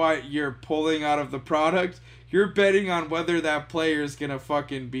on what you're pulling out of the product, you're betting on whether that player is gonna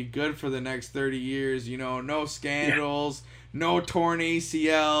fucking be good for the next 30 years. You know, no scandals, no torn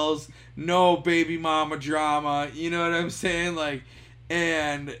ACLs, no baby mama drama. You know what I'm saying? Like,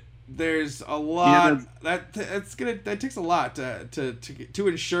 and there's a lot that takes a lot to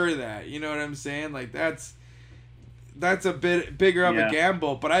ensure that. You know what I'm saying? Like that's a bit bigger of a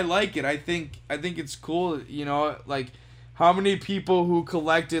gamble, but I like it. I think it's cool, you know, like how many people who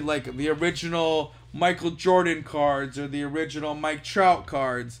collected like the original Michael Jordan cards or the original Mike Trout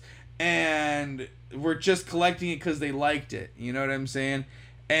cards and were just collecting it because they liked it, you know what I'm saying?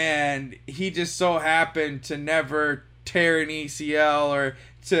 And he just so happened to never tear an ACL or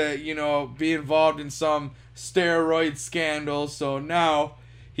to, you know, be involved in some steroid scandal, so now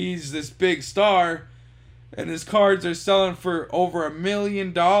he's this big star. And his cards are selling for over $1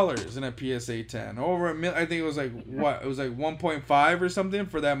 million in a PSA 10. Over $1 million. I think it was like what? It was like 1.5 or something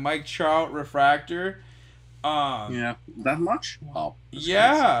for that Mike Trout refractor. Yeah, that much? Wow.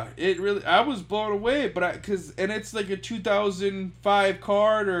 Yeah, crazy. It really. I was blown away, but and it's like a 2005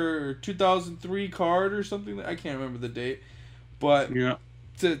 card or 2003 card or something. I can't remember the date, but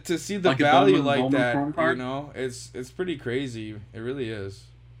to see the like value like that, you know, it's pretty crazy. It really is.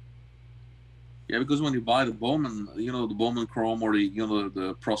 Yeah, because when you buy the Bowman, you know, the Bowman Chrome or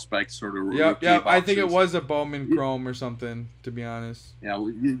the prospects or the yeah, I think it was a Bowman Chrome or something, to be honest. Yeah,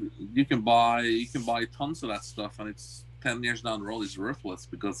 you can buy tons of that stuff, and it's 10 years down the road it's worthless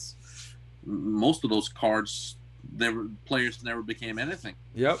because most of those cards, players never became anything.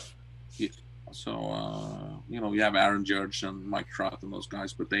 Yep. Yeah. So you know, you have Aaron Judge and Mike Trout and those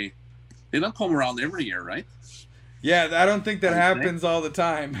guys, but they don't come around every year, right? Yeah, I don't think that happens all the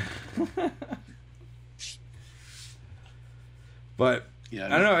time. But I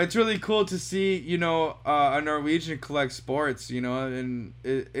don't know. It's really cool to see, you know, a Norwegian collect sports, you know, and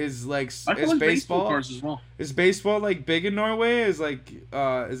is baseball cards as well. Is baseball like big in Norway? Is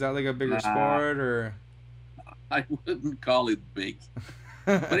that like a bigger sport or? I wouldn't call it big,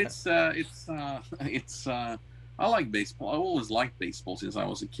 but it's I like baseball. I always liked baseball since I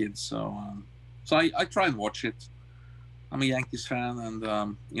was a kid, so I try and watch it. I'm a Yankees fan,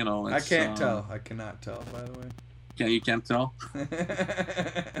 and you know, I can't tell. I cannot tell, by the way. You can't tell.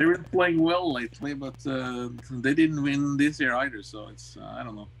 They were playing well lately, but they didn't win this year either. So it's I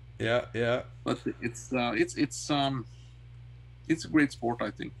don't know. Yeah. But it's a great sport,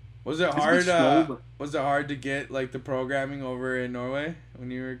 I think. Was it hard? Was it hard to get like the programming over in Norway when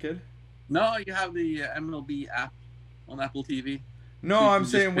you were a kid? No, you have the MLB app on Apple TV. No, so I'm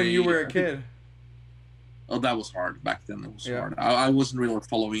saying when you were a kid. Oh, that was hard back then. It was hard. I wasn't really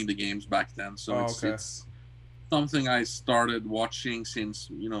following the games back then, so it's something I started watching since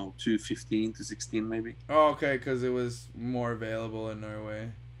 2015 to 16 maybe. Oh, okay, because it was more available in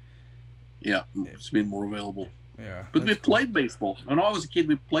Norway. Yeah, it's been more available. Yeah, but we played baseball. When I was a kid,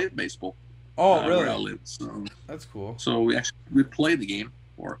 we played baseball. Oh, really? Where I live. So that's cool. So we played the game,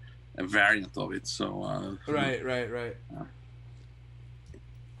 or a variant of it. So right.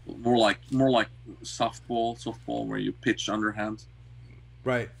 more like softball where you pitch underhand.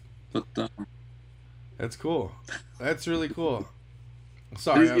 Right. But that's cool. That's really cool.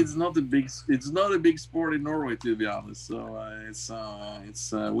 Sorry, it's not a big sport in Norway, to be honest. So it's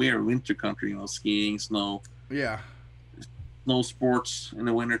we are a winter country, skiing, snow. Yeah. Snow sports in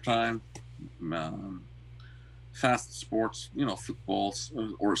the wintertime. Fast sports, football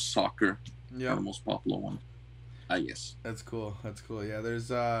or soccer. Yeah. The most popular one, I guess. That's cool.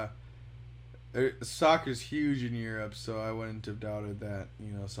 Yeah, soccer's huge in Europe, so I wouldn't have doubted that,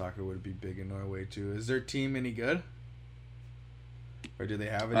 soccer would be big in Norway too. Is their team any good? Or do they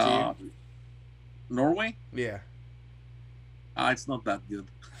have a team? Norway? Yeah. It's not that good.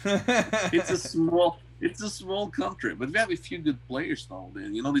 It's a small country, but we have a few good players now.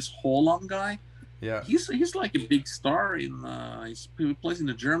 This Haaland guy. Yeah. He's like a big star he plays in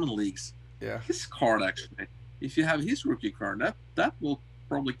the German leagues. Yeah. His card, actually, if you have his rookie card, that will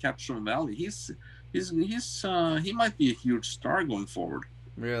probably capture some value. He might be a huge star going forward.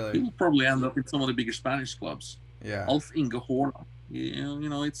 Really? He will probably end up in some of the bigger Spanish clubs. Yeah. Alf Inge Haaland.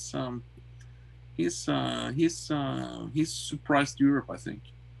 It's he's surprised Europe, I think.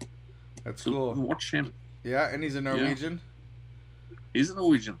 That's cool. Watch him. Yeah, and he's a Norwegian. Yeah. He's a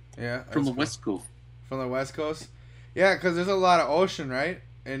Norwegian. Yeah. From the West Coast. From the West Coast. Yeah, because there's a lot of ocean, right,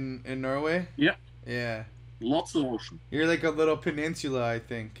 in Norway. Yeah. Yeah. Lots of ocean. You're like a little peninsula, I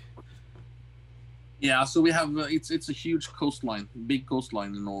think. Yeah, so we have it's a huge coastline, big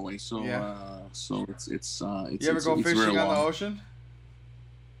coastline in Norway. So so it's you ever go fishing on the ocean?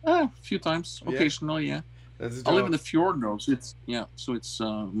 A few times, occasionally, yeah. I live in the fjord though, so it's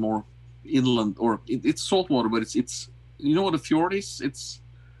more inland, or it's saltwater, but it's what a fjord is?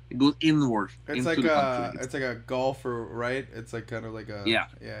 It goes inward. It's like a gulf, right? It's like kind of like a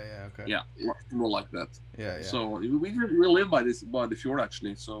okay. Yeah, more like that. Yeah. So we live by the fjord,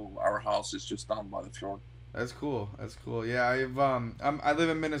 actually. So our house is just down by the fjord. That's cool. Yeah, I live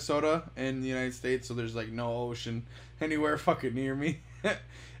in Minnesota in the United States, so there's like no ocean anywhere fucking near me.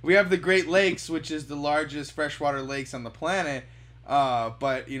 We have the Great Lakes, which is the largest freshwater lakes on the planet.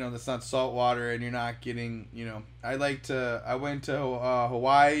 But that's not salt water, and you're not getting, I went to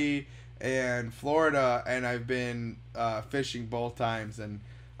Hawaii and Florida, and I've been fishing both times, and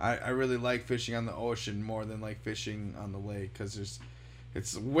I really like fishing on the ocean more than like fishing on the lake, because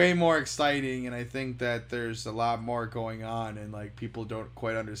it's way more exciting, and I think that there's a lot more going on, and like people don't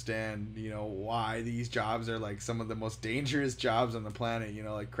quite understand, why these jobs are like some of the most dangerous jobs on the planet,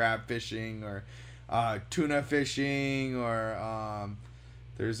 like crab fishing or tuna fishing, or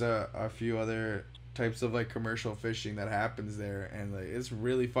there's a few other types of like commercial fishing that happens there, and like it's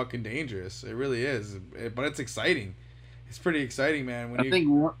really fucking dangerous. It really is, but it's exciting. It's pretty exciting, man. I think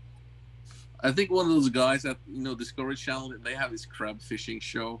one of those guys at Discovery Channel, they have this crab fishing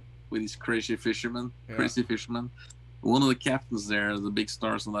show with these crazy fishermen. One of the captains there, the big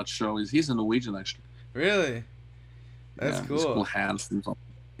stars on that show, he's a Norwegian, actually. Really? That's cool. He's called Hans and something.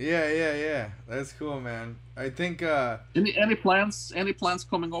 Yeah. That's cool, man. I think any plans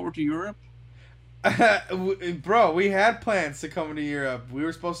coming over to Europe? Bro, we had plans to come to Europe. We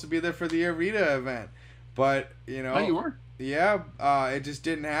were supposed to be there for the Arita event, but Oh, you were? Yeah, it just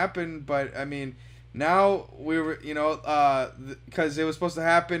didn't happen. But I mean, now we were, because it was supposed to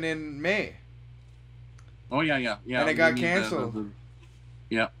happen in May. Oh yeah. And it got canceled.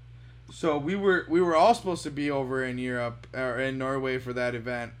 Yeah. So we were all supposed to be over in Europe or in Norway for that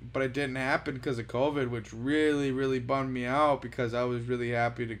event, but it didn't happen because of COVID, which really, really bummed me out, because I was really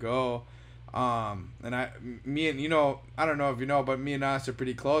happy to go. And I don't know if you know, but me and Nas are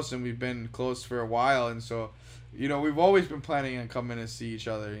pretty close, and we've been close for a while, and so, we've always been planning on coming to see each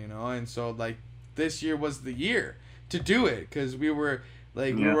other, and so like this year was the year to do it, because we were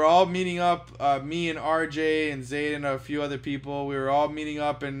all meeting up, me and RJ and Zayd and a few other people. We were all meeting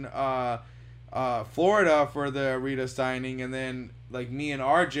up in Florida for the Arita signing, and then like me and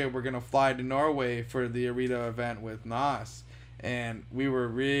RJ were gonna fly to Norway for the Arita event with Nas, and we were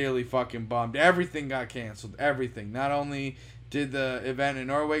really fucking bummed. Everything got canceled. Everything. Not only did the event in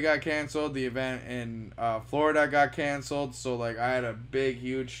Norway got canceled, the event in Florida got canceled. So like I had a big,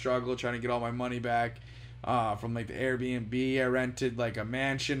 huge struggle trying to get all my money back from like the Airbnb. I rented like a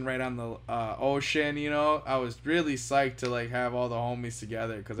mansion right on the ocean. I was really psyched to like have all the homies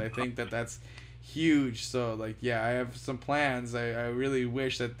together, because I think that that's huge. So like, yeah, I have some plans. I really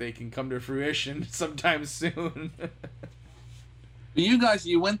wish that they can come to fruition sometime soon.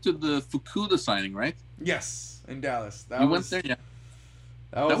 You went to the Fukuda signing, right? Yes, in Dallas. Went there, yeah.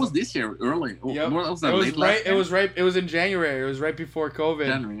 That was this year, early. Yep. What was that? Late last year? It was in January. It was right before COVID.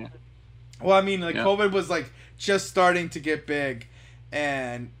 January, yeah. Well, I mean, like COVID was like just starting to get big,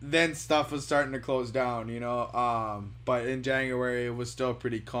 and then stuff was starting to close down. You know, but in January it was still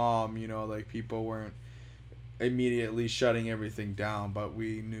pretty calm. You know, like people weren't immediately shutting everything down, but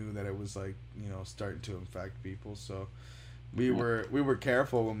we knew that it was like, you know, starting to infect people. So we were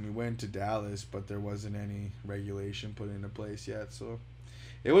careful when we went to Dallas, but there wasn't any regulation put into place yet. So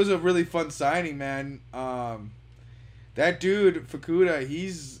it was a really fun signing, man. That dude Fukuda,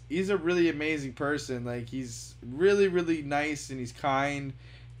 he's a really amazing person. Like, he's really, really nice, and he's kind,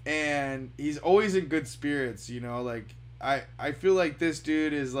 and he's always in good spirits, you know. Like, I feel like this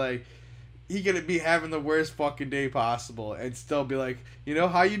dude is like, he gonna be having the worst fucking day possible and still be like, you know,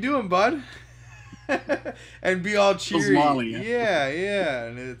 how you doing, bud? And be all cheery. Yeah,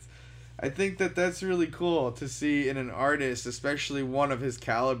 and I think that's really cool to see in an artist, especially one of his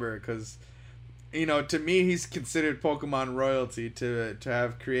caliber, because, you know, to me, he's considered Pokemon royalty to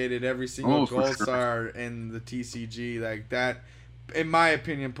have created every single gold star in the TCG. Like, that, in my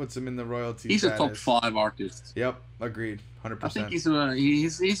opinion, puts him in the royalty He's status. a top 5 artist. Yep, agreed, 100%. I think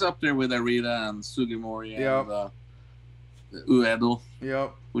he's up there with Arita and Sugimori and Uedo.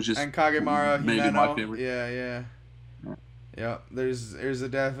 Yep. Which is and Kagemara, maybe Himeno. my favorite. Yeah. There's a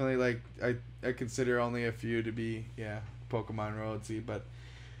definitely, like, I consider only a few to be Pokemon royalty, but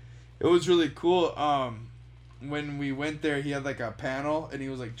it was really cool. When we went there, he had like a panel and he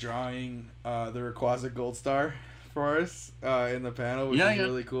was like drawing the Rayquaza Gold Star for us in the panel, which was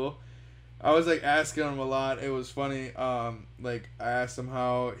really cool. I was like asking him a lot. It was funny. Like, I asked him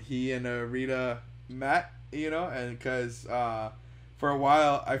how he and Arita met, you know, and because for a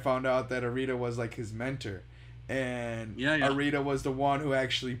while I found out that Arita was like his mentor, and Arita was the one who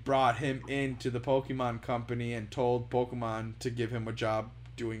actually brought him into the Pokemon company and told Pokemon to give him a job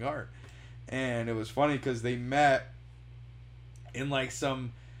doing art. And it was funny because they met in like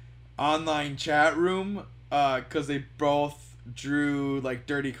some online chat room because they both drew like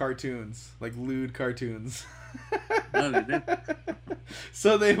dirty cartoons, like lewd cartoons. No, they did.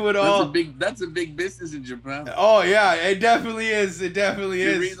 So they would all. That's a big business in Japan. Oh yeah, it definitely is. It definitely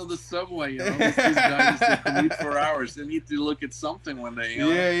is. You read on the subway, you know, these guys just commute for hours. They need to look at something one day. You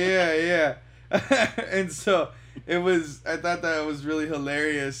know? Yeah. And so it was. I thought that it was really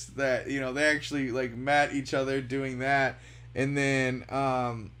hilarious that, you know, they actually like met each other doing that, and then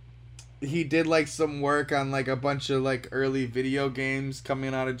he did like some work on like a bunch of like early video games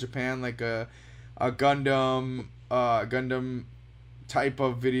coming out of Japan, like a Gundam type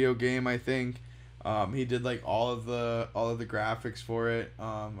of video game, I think. He did like all of the graphics for it,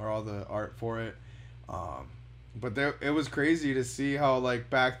 or all the art for it. But it was crazy to see how, like,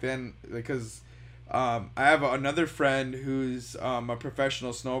 back then, because I have another friend who's a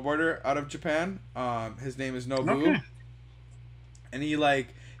professional snowboarder out of Japan. His name is Nobu. Okay. And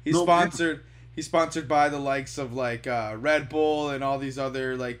he's sponsored by the likes of like Red Bull and all these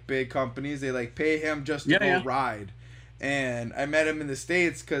other like big companies. They like pay him just to go ride. And I met him in the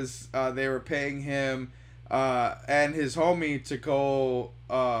States because they were paying him and his homie to go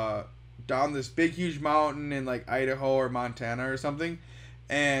down this big huge mountain in like Idaho or Montana or something.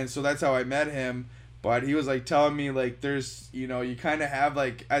 And so that's how I met him. But he was like telling me like there's, you know, you kind of have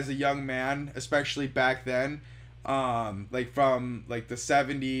like as a young man, especially back then, like from like the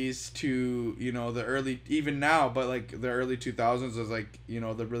 70s to, you know, the early, even now, but like the early 2000s was like, you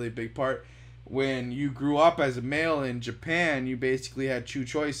know, the really big part. When you grew up as a male in Japan, you basically had two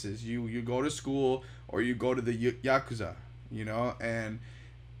choices. You go to school or you go to the Yakuza, you know, and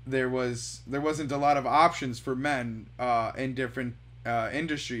there wasn't a lot of options for men in different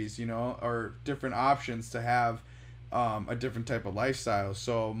industries, you know, or different options to have a different type of lifestyle.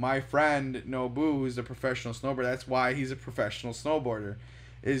 So my friend Nobu, who's a professional snowboarder, that's why he's a professional snowboarder,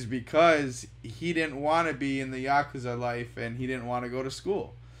 is because he didn't want to be in the Yakuza life and he didn't want to go to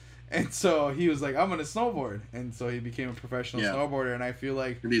school. And so he was like, I'm going to snowboard. And so he became a professional snowboarder. And I feel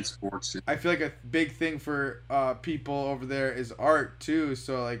like you need sports. I feel like a big thing for people over there is art too.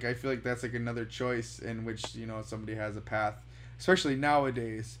 So like I feel like that's like another choice in which, you know, somebody has a path, especially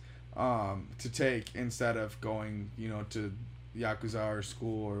nowadays, to take instead of going, you know, to Yakuza or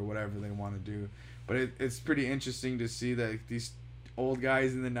school or whatever they want to do. But it's pretty interesting to see that these old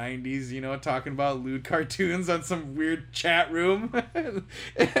guys in the 90s, you know, talking about lewd cartoons on some weird chat room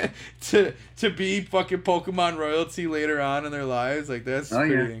to be fucking Pokemon royalty later on in their lives. Like, that's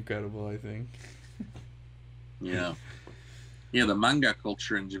pretty incredible, I think. Yeah, the manga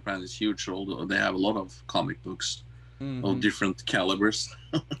culture in Japan is huge, although they have a lot of comic books of different calibers,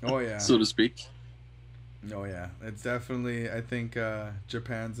 so to speak. Oh yeah, it's definitely. I think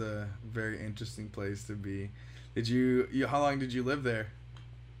Japan's a very interesting place to be. Did you? How long did you live there?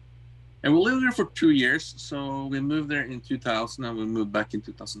 And we lived there for 2 years. So we moved there in 2000, and we moved back in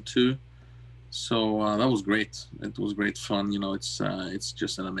 2002. So that was great. It was great fun. It's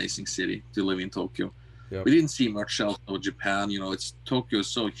just an amazing city to live in Tokyo. Yep. We didn't see much else of Japan. It's Tokyo is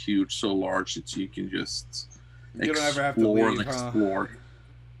so huge, so large that you can just you don't ever have to leave, and explore. Huh?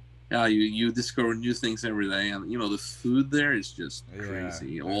 Yeah, you discover new things every day, and the food there is just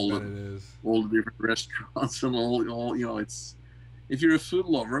crazy. Yeah, all the different restaurants and all. It's if you're a food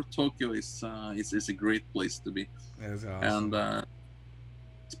lover, Tokyo is a great place to be. That's awesome. And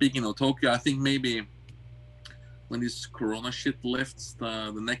speaking of Tokyo, I think maybe when this Corona shit lifts,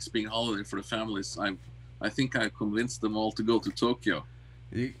 the next big holiday for the families, I think I convinced them all to go to Tokyo.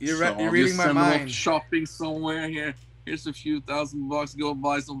 You're reading my mind. Shopping somewhere here. Here's a few $1,000. Go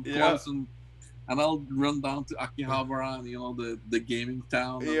buy some clothes, and I'll run down to Akihabara, and the gaming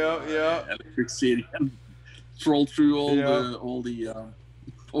town, Electric City, and troll through all the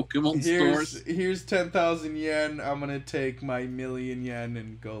Pokemon stores. Here's 10,000 yen. I'm gonna take my million yen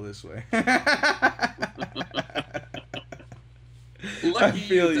and go this way. I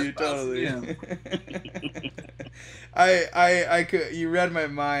feel you totally. I could. You read my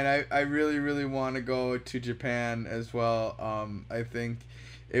mind. I really, really want to go to Japan as well. I think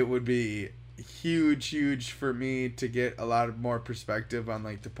it would be huge for me to get a lot of more perspective on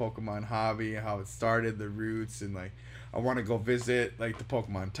like the Pokemon hobby, how it started, the roots, and like I want to go visit like the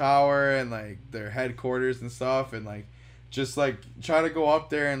Pokemon Tower and like their headquarters and stuff, and like just like try to go up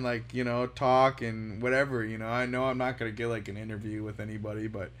there and like talk and whatever. I know I'm not gonna get like an interview with anybody,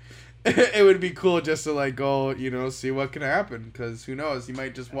 but it would be cool just to like go see what can happen, because who knows, you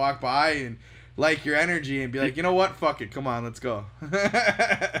might just walk by and like your energy and be like, you know what, fuck it, come on, let's go.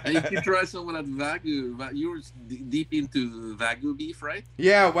 And you can try some of that Wagyu. You were deep into Wagyu beef, right?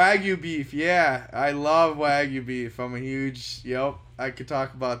 Yeah, Wagyu beef. Yeah, I love Wagyu beef. I'm a huge. Yep, I could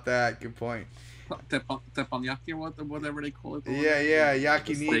talk about that. Good point. Teppanyaki or whatever they call it. Yeah,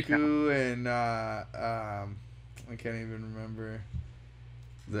 yakiniku and I can't even remember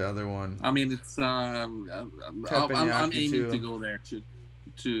the other one. I mean, it's I'm aiming to go there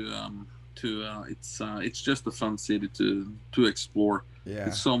it's just a fun city to explore. Yeah,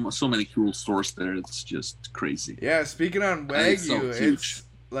 it's so many cool stores there. It's just crazy. Yeah, speaking on Wagyu, it's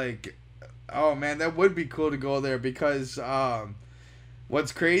like, oh man, that would be cool to go there, because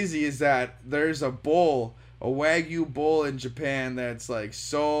what's crazy is that there's a Wagyu bull in Japan that's like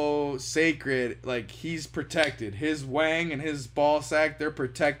so sacred. Like, he's protected. His wang and his ball sack, they're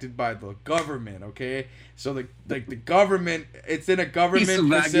protected by the government, okay? So the government, it's in a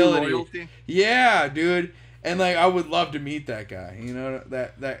government facility. Royalty. Yeah, dude. And like, I would love to meet that guy.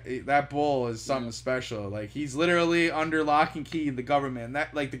 That bull is something special. Like, he's literally under lock and key, the government.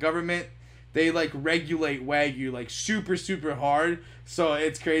 That like the government, they like regulate Wagyu like super hard. So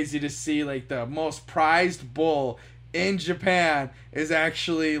it's crazy to see like the most prized bull in Japan is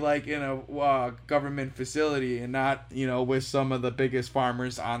actually like in a government facility, and not with some of the biggest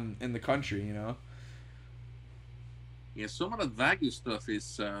farmers in the country. Yeah, some of the Wagyu stuff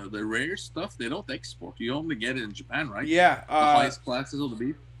is the rare stuff they don't export. You only get it in Japan, right? Yeah, the highest classes of the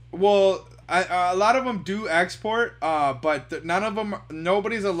beef. Well, a lot of them do export, but none of them.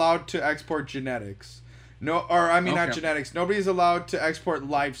 Nobody's allowed to export genetics. Not genetics. Nobody's allowed to export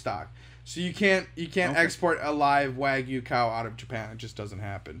livestock. So you can't export a live Wagyu cow out of Japan. It just doesn't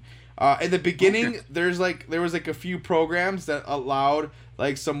happen. In the beginning, there was like a few programs that allowed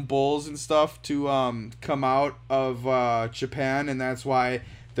like some bulls and stuff to come out of Japan, and that's why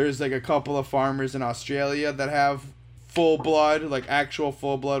there's like a couple of farmers in Australia that have full blood, like actual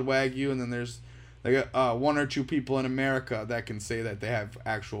full blood Wagyu, and then there's like one or two people in America that can say that they have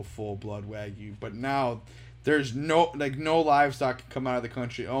actual full blood Wagyu. But now there's no livestock can come out of the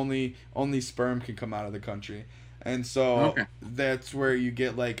country. Only sperm can come out of the country. And so that's where you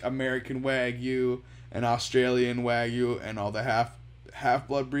get like American Wagyu and Australian Wagyu and all the half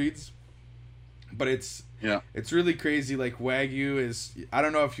blood breeds. But it's really crazy. Like, Wagyu is, I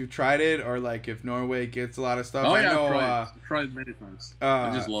don't know if you've tried it or like if Norway gets a lot of stuff. I know, I've tried many times.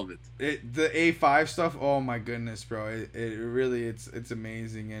 I just love it. The A5 stuff, oh my goodness, bro. It really, it's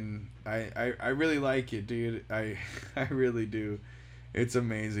amazing, and I really like it, dude. I really do. It's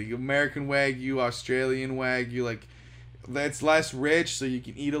amazing. American Wagyu, Australian Wagyu, like, that's less rich, so you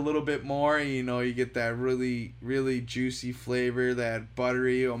can eat a little bit more. You get that really, really juicy flavor, that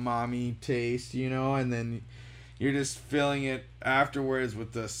buttery umami taste, and then you're just filling it afterwards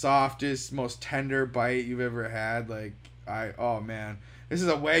with the softest, most tender bite you've ever had. Like, Oh man, this is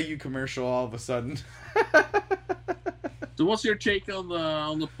a Wagyu commercial all of a sudden. So, what's your take on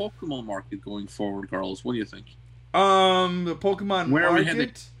the Pokemon market going forward, Carlos? What do you think? The Pokemon Where are we heading?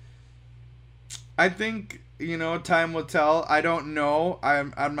 market. I think, time will tell. I don't know.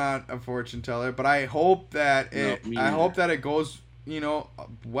 I'm not a fortune teller, but I hope that it goes,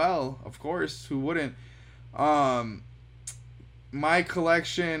 well. Of course, who wouldn't? My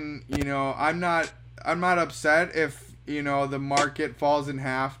collection, I'm not upset if, the market falls in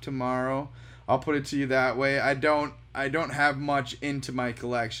half tomorrow. I'll put it to you that way. I don't have much into my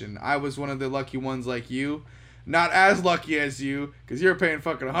collection. I was one of the lucky ones like you. Not as lucky as you, because you're paying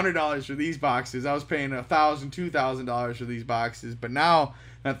fucking $100 for these boxes. I was paying $1,000, $2,000 for these boxes. But now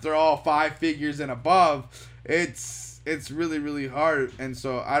that they're all 5 figures and above, it's really, really hard. And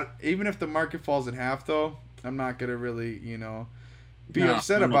so even if the market falls in half, though, I'm not gonna really, be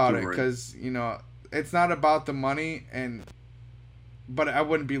upset about it, because it's not about the money, but I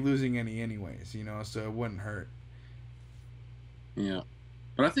wouldn't be losing any anyways, so it wouldn't hurt. Yeah.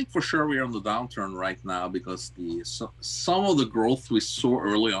 But I think for sure we are on the downturn right now, because some of the growth we saw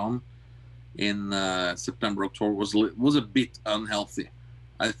early on in September, October was a bit unhealthy.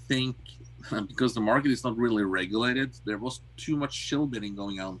 I think because the market is not really regulated, there was too much shill bidding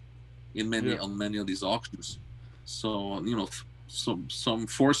going on on many of these auctions. So some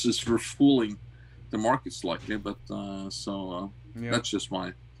forces were fooling the market slightly, but that's just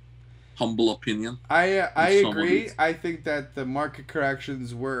my humble opinion. I agree. I think that the market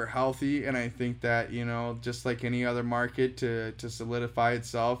corrections were healthy, and I think that, just like any other market, to solidify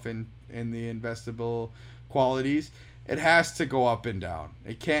itself in the investable qualities, it has to go up and down.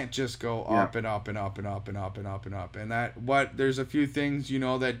 It can't just go up and up and up and up and up and up and up. And there's a few things,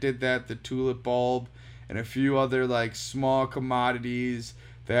 that did that, the tulip bulb and a few other like small commodities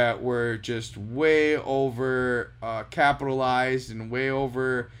that were just way over capitalized and way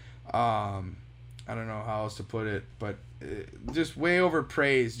over I don't know how else to put it, but just way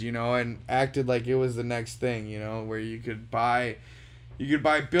overpraised, and acted like it was the next thing, where you could buy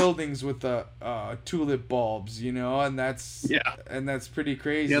buildings with the tulip bulbs, and that's pretty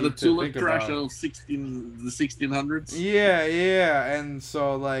crazy. Yeah, the tulip crash of the 1600s. Yeah, and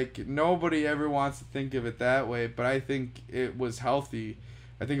so like nobody ever wants to think of it that way, but I think it was healthy.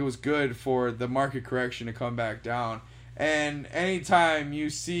 I think it was good for the market correction to come back down. And anytime you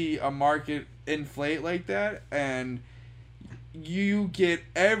see a market inflate like that, and you get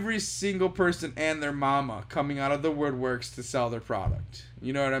every single person and their mama coming out of the woodworks to sell their product.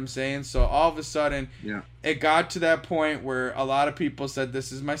 You know what I'm saying? So all of a sudden, it got to that point where a lot of people said,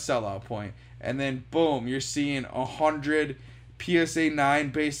 this is my sellout point. And then, boom, you're seeing 100 PSA 9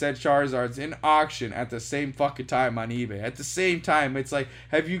 base set Charizards in auction at the same fucking time on eBay. At the same time, it's like,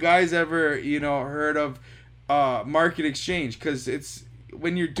 have you guys ever, heard of market exchange? Because it's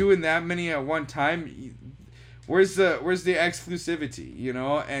when you're doing that many at one time, where's the exclusivity,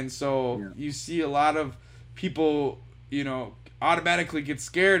 and so you see a lot of people automatically get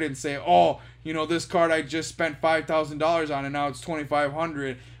scared and say, oh, this card I just spent $5,000 on and now it's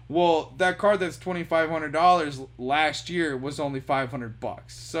 $2,500. Well, that card that's $2,500 last year was only $500.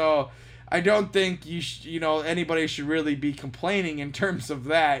 So I don't think anybody should really be complaining in terms of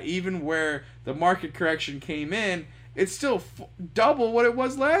that. Even where the market correction came in, it's still double what it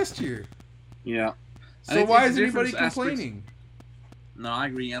was last year. Yeah. So why is anybody complaining? No, I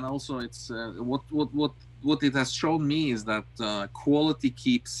agree, and also it's what it has shown me is that quality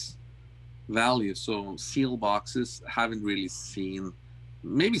keeps value. So seal boxes haven't really seen.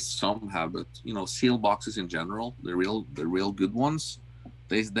 Maybe some have, but seal boxes in general, the real good ones,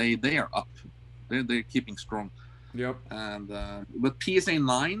 they are up. They're keeping strong. Yep. And but PSA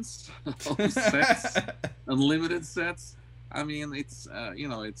 9s sets, unlimited sets. I mean, it's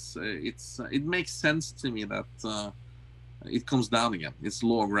it makes sense to me that it comes down again. It's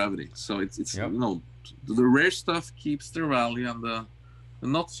law of gravity. So it's the rare stuff keeps their value, and the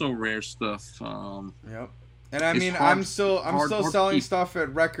not so rare stuff. Yep. And I mean, I'm still selling stuff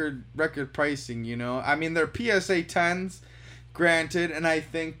at record pricing. I mean, they're PSA 10s, granted, and I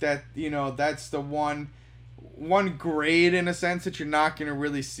think that that's the one grade in a sense that you're not gonna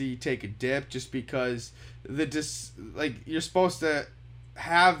really see take a dip, just because you're supposed to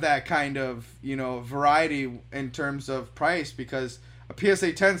have that kind of variety in terms of price, because a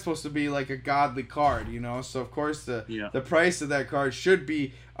PSA 10 is supposed to be like a godly card, so of course the price of that card should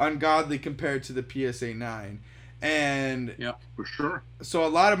be ungodly compared to the PSA 9. And yeah, for sure. So a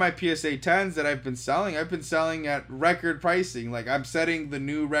lot of my PSA 10s that I've been selling at record pricing. Like, I'm setting the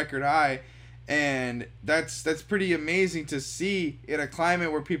new record high, And that's pretty amazing to see in a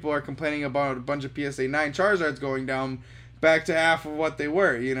climate where people are complaining about a bunch of PSA 9 Charizards going down back to half of what they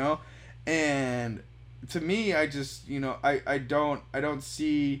were, you know? And to me, I just, you know, I don't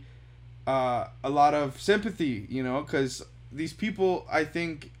see a lot of sympathy, you know, because these people, I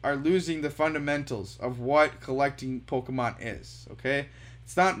think, are losing the fundamentals of what collecting Pokemon is, okay?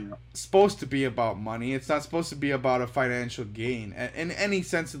 It's not supposed to be about money. It's not supposed to be about a financial gain in any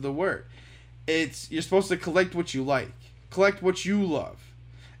sense of the word. You're supposed to collect what you like, collect what you love,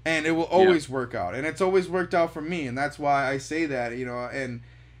 and it will always work out. And it's always worked out for me, and that's why I say that, you know. And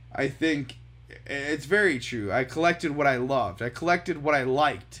I think it's very true. I collected what I loved. I collected what I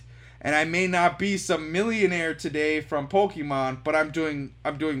liked, and I may not be some millionaire today from Pokemon, but I'm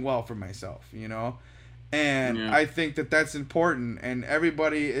doing well for myself, you know. And I think that that's important, and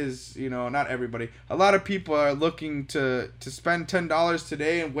everybody is, you know, not everybody. A lot of people are looking to spend $10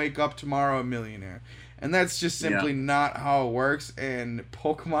 today and wake up tomorrow a millionaire. And that's just simply not how it works, and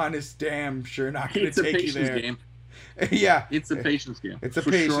Pokemon is damn sure not going to take you there. Game. Yeah. It's a patience game. It's a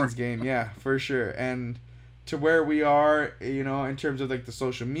patience game, yeah, for sure. And to where we are, you know, in terms of like the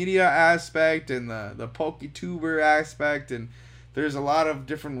social media aspect and the PokeTuber aspect, and there's a lot of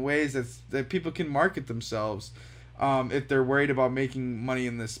different ways that people can market themselves if they're worried about making money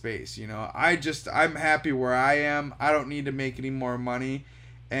in this space. You know, I'm happy where I am. I don't need to make any more money,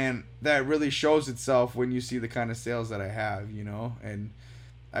 and that really shows itself when you see the kind of sales that I have. You know, and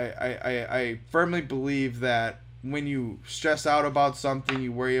I firmly believe that when you stress out about something,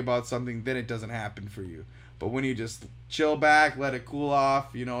 you worry about something, then it doesn't happen for you. But when you just chill back, let it cool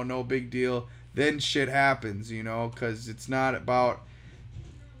off, you know, no big deal, then shit happens, you know, because it's not about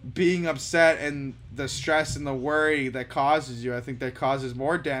being upset and the stress and the worry that causes you. I think that causes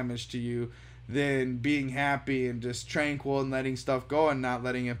more damage to you than being happy and just tranquil and letting stuff go and not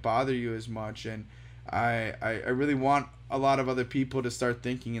letting it bother you as much. And I really want a lot of other people to start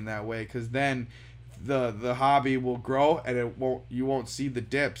thinking in that way, because then the hobby will grow and you won't see the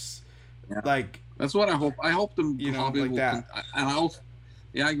dips. Like, that's what I hope. I hope the hobby like will. That. And I also,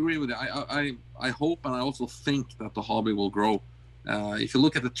 I agree with it. I hope, and I also think that the hobby will grow. If you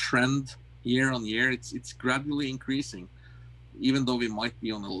look at the trend year on year, it's gradually increasing, even though we might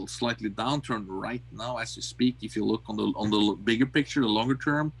be on a slightly downturn right now as you speak. If you look on the bigger picture, the longer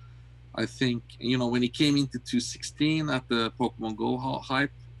term, I think, you know, when it came into 2016 at the Pokemon Go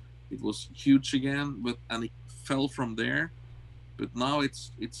hype, it was huge again, and it fell from there. But now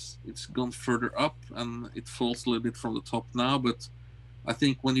it's gone further up, and it falls a little bit from the top now. But I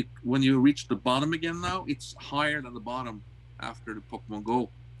think when you reach the bottom again now, it's higher than the bottom after the Pokemon Go.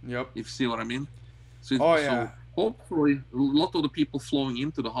 Yep. If you see what I mean. So yeah. So hopefully a lot of the people flowing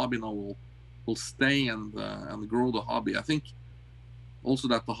into the hobby now will stay and grow the hobby. I think also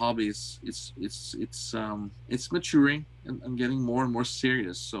that the hobby is maturing and getting more and more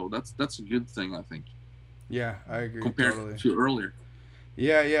serious. So that's a good thing, I think. Yeah, I agree. Compared to earlier.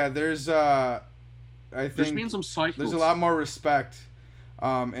 Yeah. There's I think there's been some cycles. There's a lot more respect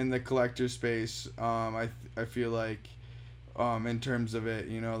in the collector space. I feel like in terms of it,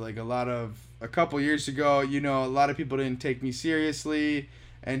 you know, like a couple years ago, you know, a lot of people didn't take me seriously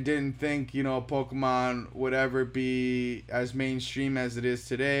and didn't think, you know, Pokemon would ever be as mainstream as it is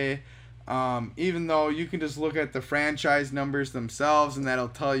today. Even though you can just look at the franchise numbers themselves and that'll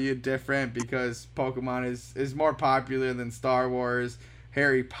tell you different, because Pokemon is more popular than Star Wars,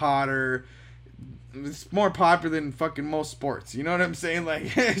 Harry Potter. It's more popular than fucking most sports. You know what I'm saying?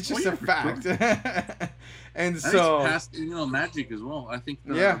 Like, it's just a fact. Sure. and so it's past, you know, Magic as well. I think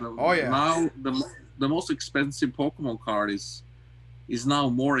yeah. Now the most expensive Pokemon card is now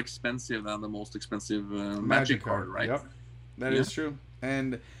more expensive than the most expensive Magic card, right? Yep, that is true.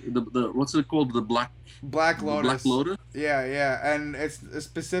 And the what's it called? The Black Lotus. Black Lotus. Yeah, and it's a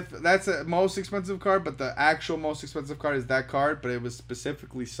specific. That's the most expensive card, but the actual most expensive card is that card. But it was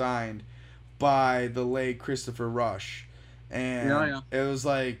specifically signed by the late Christopher Rush, and it was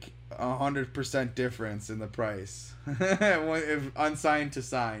like 100% difference in the price if unsigned to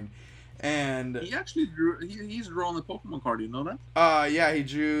signed. And he actually he's drawn a Pokemon card, you know that? Yeah, he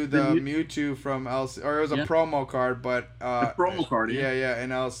drew the Mewtwo from LC, or it was a promo card, but a promo card, yeah,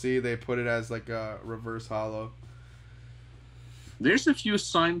 in LC they put it as like a reverse holo. There's a few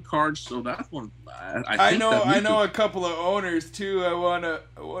signed cards, so that one I know a couple of owners too. I wanna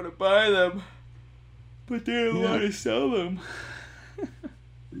buy them, but they don't want to sell them.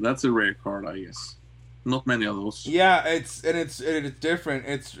 That's a rare card, I guess. Not many of those. Yeah, it's different.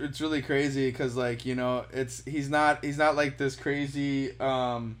 It's really crazy because, like, you know, he's not like this crazy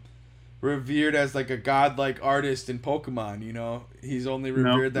revered as like a godlike artist in Pokemon. You know, he's only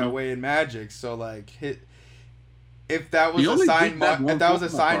revered that way in Magic. So like, if that was a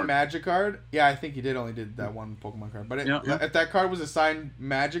signed Magic card, yeah, I think he did only did that one Pokemon card. But if that card was a signed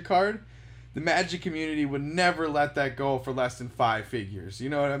Magic card, the Magic community would never let that go for less than 5 figures. You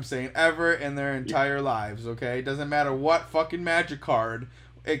know what I'm saying? Ever in their entire lives. Okay, it doesn't matter what fucking Magic card.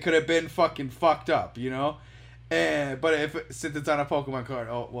 It could have been fucking fucked up. You know, but since it's on a Pokemon card,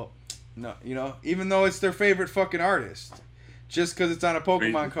 oh well, no, you know, even though it's their favorite fucking artist. Just because it's on a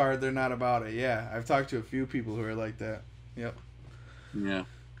Pokemon card, they're not about it. Yeah, I've talked to a few people who are like that. Yep. Yeah.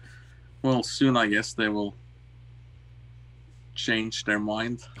 Well, soon I guess they will change their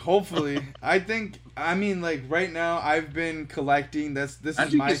mind. Hopefully. I mean, like, right now, I've been collecting, this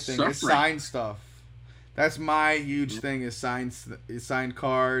is my thing, it's signed stuff. That's my huge thing, is signed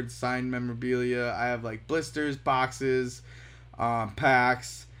cards, signed memorabilia. I have, like, blisters, boxes,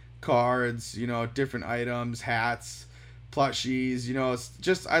 packs, cards, you know, different items, hats, plushies, you know. It's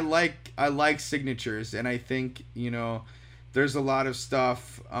just I like signatures, and I think, you know, there's a lot of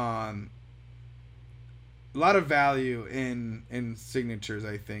stuff, a lot of value in signatures.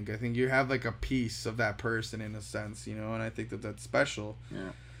 I think you have like a piece of that person in a sense, you know, and I think that's special.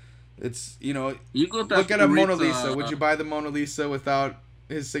 Yeah, it's, you know, look at a Mona Lisa. Would you buy the Mona Lisa without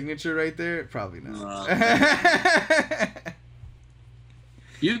his signature right there? Probably not.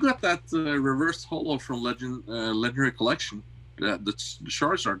 You got that reverse holo from Legendary Collection. The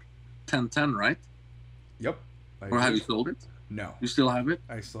Charizard 1010, right? Yep. Or have you sold it? No. You still have it?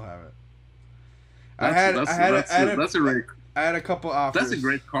 I still have it. I had a couple offers. That's a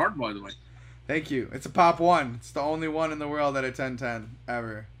great card, by the way. Thank you. It's a pop 1. It's the only one in the world at a 10-10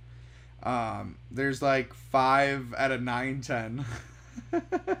 ever. There's like 5 at a 9-10.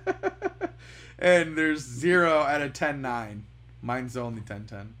 And there's 0 at a 10-9. Mine's only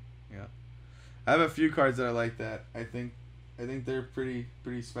 10-10. Yeah. I have a few cards that are like that. I think they're pretty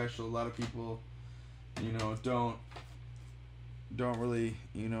special. A lot of people, you know, don't really,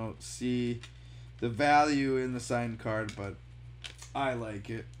 you know, see the value in the signed card, but I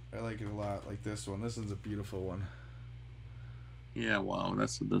like it. I like it a lot. Like this one. This one's a beautiful one. Yeah, wow,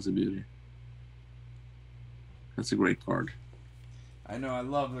 that's a beauty. That's a great card. I know, I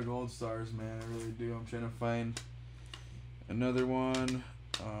love the gold stars, man. I really do. I'm trying to find another one.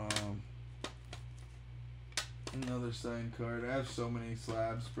 Another signed card. I have so many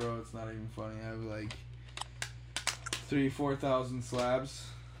slabs, bro. It's not even funny. I have like 3,000-4,000 slabs.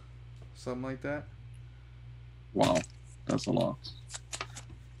 Something like that. Wow. That's a lot.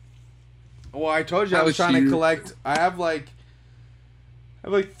 Well, I told you I was trying to collect. I have like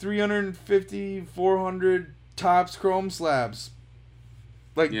 350, 400 Topps Chrome slabs.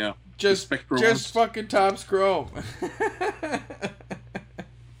 Like, yeah, just fucking Topps Chrome.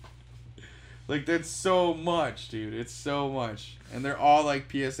 Like, that's so much, dude. It's so much. And they're all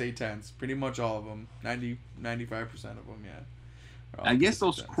like PSA 10s. Pretty much all of them. 95% of them, yeah. I guess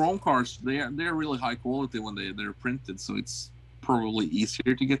those Chrome cards, they're really high quality when they're printed, so it's probably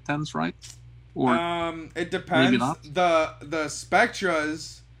easier to get 10s, right? Or it depends. Maybe not. The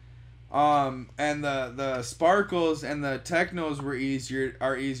Spectras and the Sparkles and the Technos are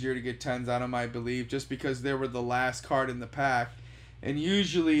easier to get 10s on them, I believe, just because they were the last card in the pack. And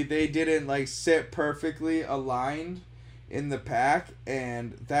usually they didn't like sit perfectly aligned in the pack,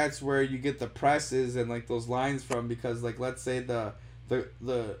 and that's where you get the presses and like those lines from, because like let's say the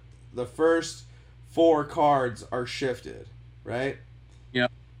first 4 cards are shifted, right? Yeah.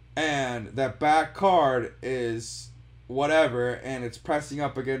 And that back card is whatever, and it's pressing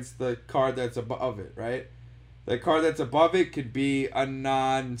up against the card that's above it, right? The card that's above it could be a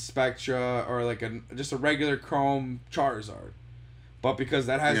non-Spectra or like just a regular Chrome Charizard. But because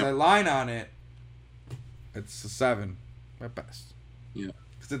that has a line on it, it's a 7 at best. Yeah.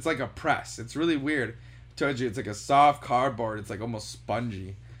 Because it's like a press. It's really weird. I told you, it's like a soft cardboard. It's like almost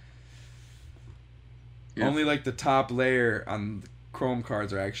spongy. Yeah. Only like the top layer on the Chrome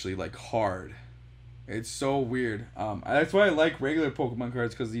cards are actually like hard. It's so weird. That's why I like regular Pokemon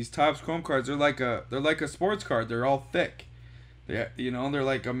cards, because these Topps Chrome cards are like a sports card. They're all thick. They're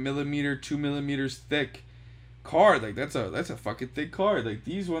like 1 millimeter, 2 millimeters thick card. Like that's a fucking thick card. Like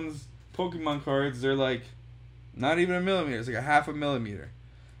these ones, Pokemon cards, they're like not even 1 millimeter. It's like a 0.5 millimeter,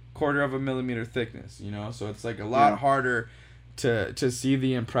 1/4 of a millimeter thickness. You know, so it's like a lot harder to see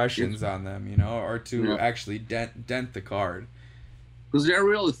the impressions on them. You know, or to actually dent the card. Because they're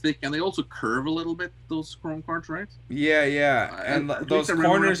really thick, and they also curve a little bit, those Chrome cards, right? Yeah. And those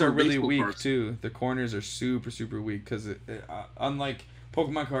corners are really weak, too. The corners are super, super weak, because unlike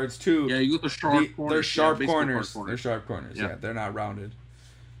Pokemon cards, too... Yeah, you got the sharp corners. They're sharp corners. They're sharp corners, yeah. They're not rounded.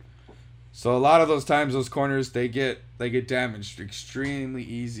 So a lot of those times, those corners they get damaged extremely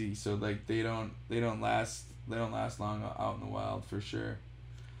easy. So like they don't last long out in the wild for sure.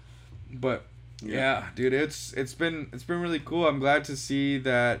 But yeah, dude, it's been really cool. I'm glad to see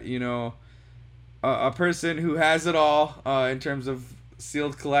that, you know, a person who has it all in terms of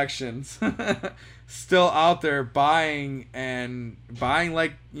sealed collections still out there buying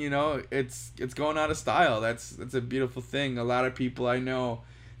like, you know, it's going out of style. That's a beautiful thing. A lot of people I know,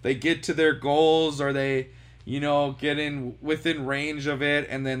 they get to their goals, or they, you know, get in within range of it,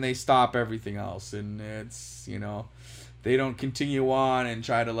 and then they stop everything else, and it's, you know, they don't continue on and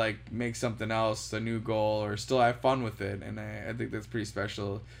try to like make something else a new goal or still have fun with it. And I think that's pretty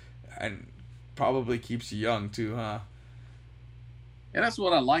special, and probably keeps you young too, huh? And that's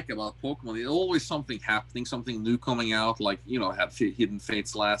what I like about Pokemon. There's always something happening, something new coming out. Like, you know, I had Hidden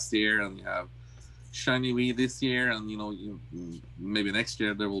Fates last year, and you have Shiny Wii this year, and, you know, maybe next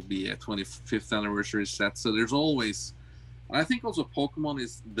year there will be a 25th anniversary set. So there's always, and I think also Pokemon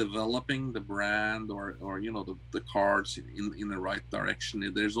is developing the brand, or you know, the cards in the right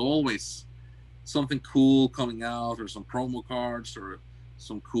direction. There's always something cool coming out, or some promo cards, or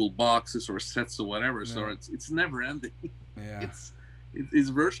some cool boxes or sets or whatever. Yeah. So it's never ending. Yeah. It's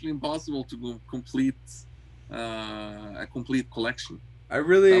virtually impossible to complete a complete collection. I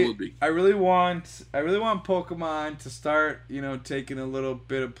really want Pokemon to start, you know, taking a little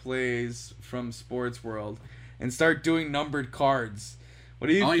bit of plays from sports world and start doing numbered cards. What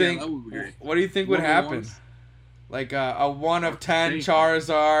do you think? Yeah, that would be great. What do you think would happen? Like a 1 of 10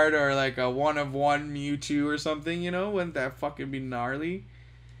 Charizard, or like a 1 of 1 Mewtwo or something, you know? Wouldn't that fucking be gnarly?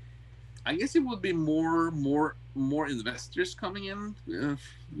 I guess it would be more investors coming in,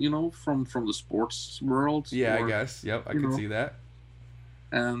 you know, from the sports world. Yeah, I guess. Yep, I can see that.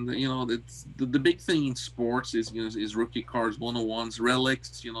 And, you know, it's the big thing in sports is, you know, is rookie cards, 101s,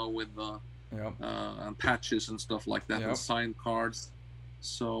 relics, you know, with and patches and stuff like that, and signed cards.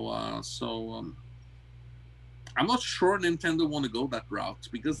 So I'm not sure Nintendo want to go that route,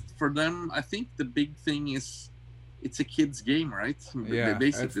 because for them, I think the big thing is, it's a kid's game, right? Yeah,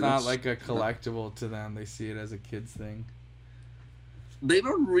 it's not like a collectible to them. They see it as a kid's thing. They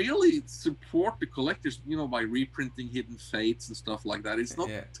don't really support the collectors, you know, by reprinting Hidden Fates and stuff like that. It's not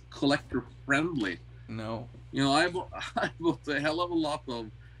collector friendly. No. You know, I bought a hell of a lot of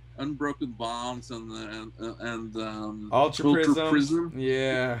Unbroken Bonds and Ultra Prism.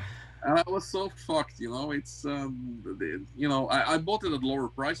 Yeah. And I was so fucked, you know. It's you know, I bought it at lower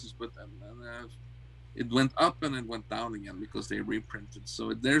prices, but it went up and it went down again because they reprinted.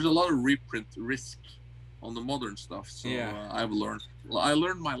 So there's a lot of reprint risk on the modern stuff. So I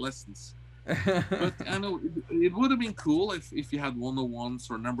learned my lessons. But I know it would have been cool if you had 101s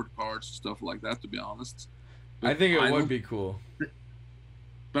or numbered cards, stuff like that, to be honest. But I think it would be cool.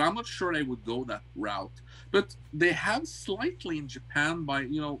 But I'm not sure they would go that route. But they have slightly in Japan by,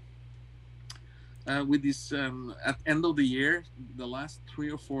 you know, with this at end of the year, the last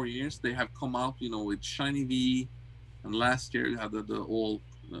 3 or 4 years, they have come out, you know, with Shiny V, and last year they had the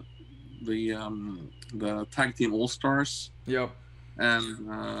tag team All Stars. Yep.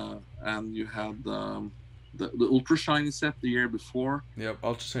 And you had the Ultra Shiny set the year before. Yep,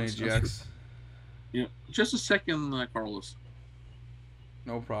 Ultra Shiny GX. Yeah, just a second, Carlos.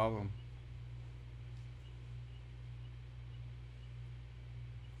 No problem.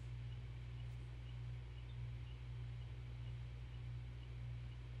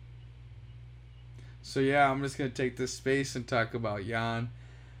 So yeah, I'm just gonna take this space and talk about Jan.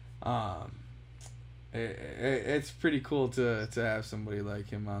 It's pretty cool to have somebody like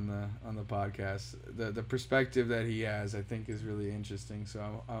him on the podcast. The perspective that he has, I think, is really interesting.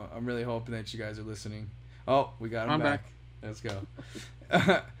 So I'm really hoping that you guys are listening. Oh, we got him back. Let's go.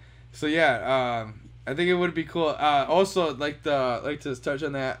 So yeah, I think it would be cool. Also, like to touch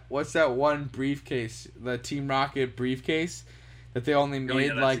on that. What's that one briefcase? The Team Rocket briefcase that they only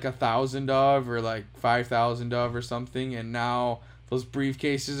made like 1,000 of, or like 5,000 of, or something, and now those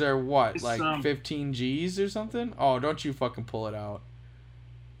briefcases are what, like 15 G's or something? Oh, don't you fucking pull it out.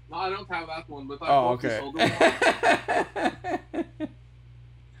 No, I don't have that one, but I bought this older one.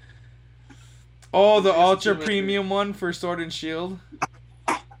 Oh, the ultra premium one for Sword and Shield.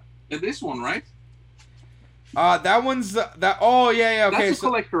 And this one, right? That one's that. Oh yeah, okay. That's a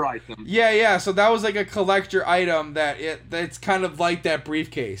collector item. Yeah. So that was like a collector item that's kind of like that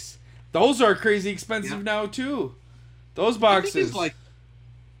briefcase. Those are crazy expensive now too. Those boxes. I think it's like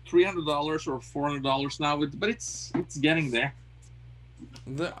 $300 or $400 now, but it's getting there.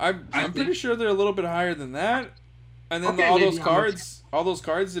 I'm pretty sure they're a little bit higher than that. And then all those cards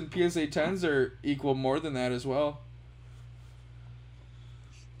in PSA 10s are equal more than that as well.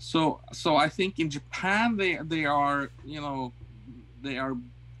 So I think in Japan they are, they are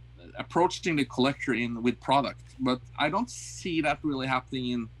approaching the collector in with product, but I don't see that really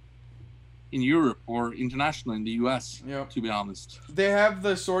happening in Europe or international in the US. Yep. To be honest, They have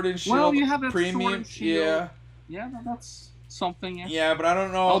the Sword and Shield well, you have that premium. Sword and Shield. Yeah. Yeah, that's something. Yeah. Yeah, but I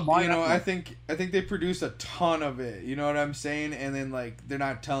don't know. I'll buy You know, that I one. think they produce a ton of it. You know what I'm saying? And then like they're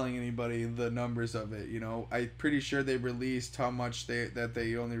not telling anybody the numbers of it. You know, I'm pretty sure they released how much they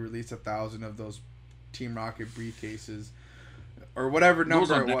only released 1,000 of those Team Rocket briefcases, or whatever number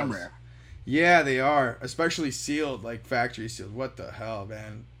Those are it damn was. rare. Yeah, they are, especially sealed, like factory sealed. What the hell,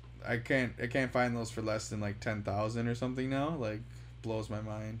 man? I can't find those for less than like 10,000 or something now. Like, blows my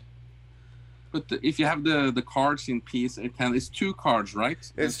mind. But if you have the cards in PSA 10, it's 2 cards, right?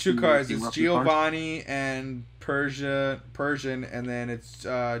 It's 2 cards. Team It's Rocket Giovanni and Persian, and then it's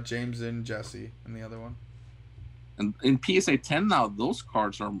James and Jesse in the other one. And in PSA 10 now, those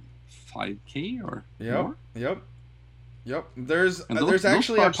cards are 5K or more? Yep. There's Those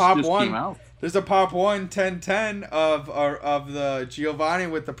actually a cards pop just came one. out. There's a pop one 1010 of the Giovanni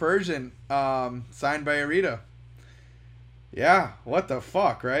with the Persian signed by Arita. Yeah, what the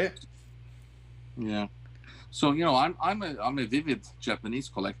fuck, right? Yeah. So I'm a vivid Japanese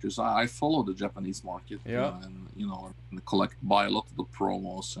collector. So I follow the Japanese market. Yeah. And buy a lot of the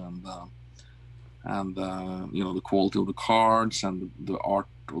promos and the quality of the cards and the art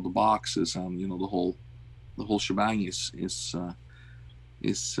of the boxes and the whole shebang is a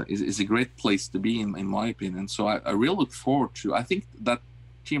great place to be in my opinion. So I really look forward to. I think that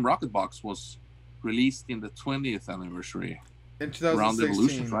Team Rocket box was released in the 20th anniversary in 2016 around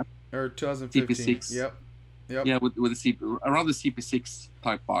Evolution, right? Or 2015. CP6. Yep. Yeah, with the around the CP6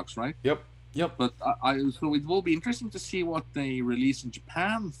 type box, right? Yep. But so it will be interesting to see what they release in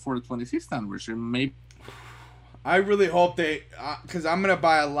Japan for the 25th anniversary. Maybe. I really hope they, because I'm gonna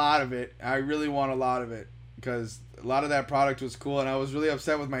buy a lot of it. I really want a lot of it because a lot of that product was cool, and I was really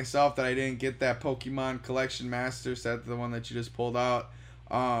upset with myself that I didn't get that Pokemon Collection Master set, the one that you just pulled out,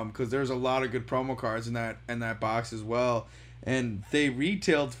 because there's a lot of good promo cards in that box as well. And they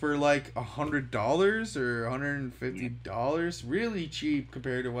retailed for like $100 or $150, really cheap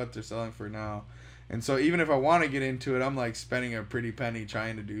compared to what they're selling for now. And so even if I want to get into it, I'm like spending a pretty penny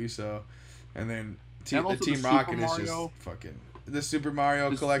trying to do so. And then the Team Rocket is just fucking the Super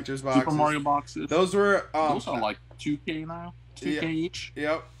Mario collector's boxes. Super Mario boxes. Those were those are like 2K now. 2K each.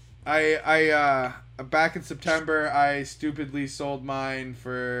 Yep. I back in September I stupidly sold mine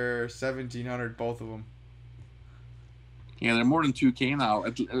for 1,700, both of them. Yeah, they're more than 2K now,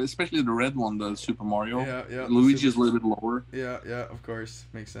 especially the red one, the Super Mario. Yeah. Luigi is a little bit lower. Yeah, of course.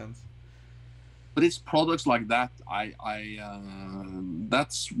 Makes sense. But it's products like that,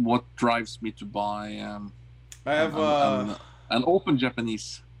 that's what drives me to buy I have an open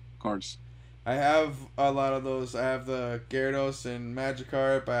Japanese cards. I have a lot of those. I have the Gyarados and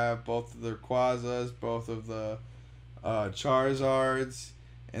Magikarp. I have both of the Quasas, both of the Charizards.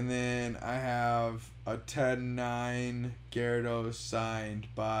 And then I have a 10-9 Gyarados signed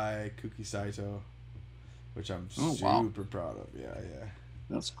by Kuki Saito, which I'm super proud of. Yeah.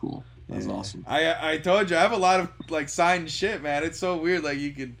 That's cool. That's awesome. I told you I have a lot of like signed shit, man. It's so weird. Like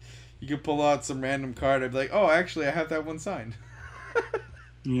you could pull out some random card. I'd be like, oh, actually, I have that one signed.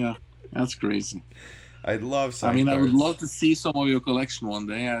 Yeah, that's crazy. I love signed cards. I would love to see some of your collection one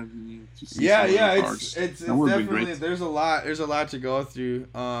day. It's definitely there's a lot to go through.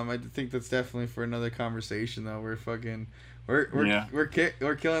 I think that's definitely for another conversation though. We're killing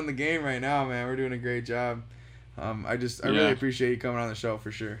the game right now, man. We're doing a great job. I really appreciate you coming on the show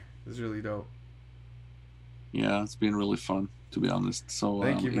for sure. It's really dope. Yeah, it's been really fun to be honest. So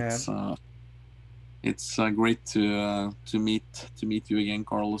thank you, man. It's great to meet you again,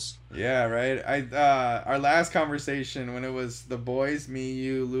 Carlos. Yeah, right. Our last conversation when it was the boys, me,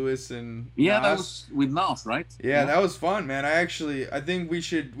 you, Lewis, and Nas. That was with Nas, right? Yeah, that was fun, man. I think we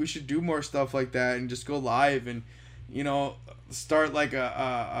should do more stuff like that and just go live and start like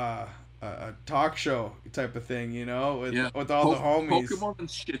a talk show type of thing, with all the homies. Pokemon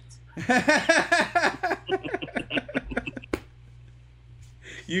and shit.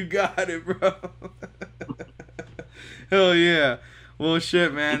 You got it, bro. Hell yeah. Well,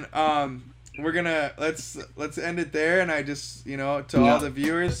 shit, man. We're gonna let's end it there, and I just all the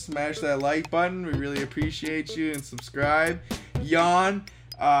viewers, smash that like button. We really appreciate you, and subscribe. Jan,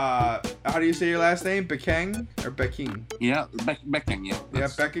 how do you say your last name? Bekeng or Becking? Yeah, Becking. Yeah. Yeah,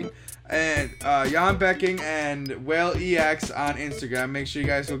 Becking. And Jan Becking and Whale EX on Instagram. Make sure you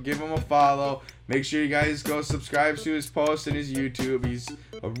guys go give him a follow. Make sure you guys go subscribe to his post and his YouTube. He's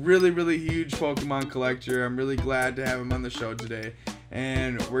a really, really huge Pokemon collector. I'm really glad to have him on the show today.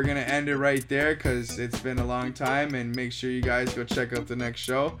 And we're going to end it right there because it's been a long time. And make sure you guys go check out the next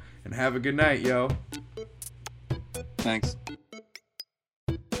show. And have a good night, yo. Thanks.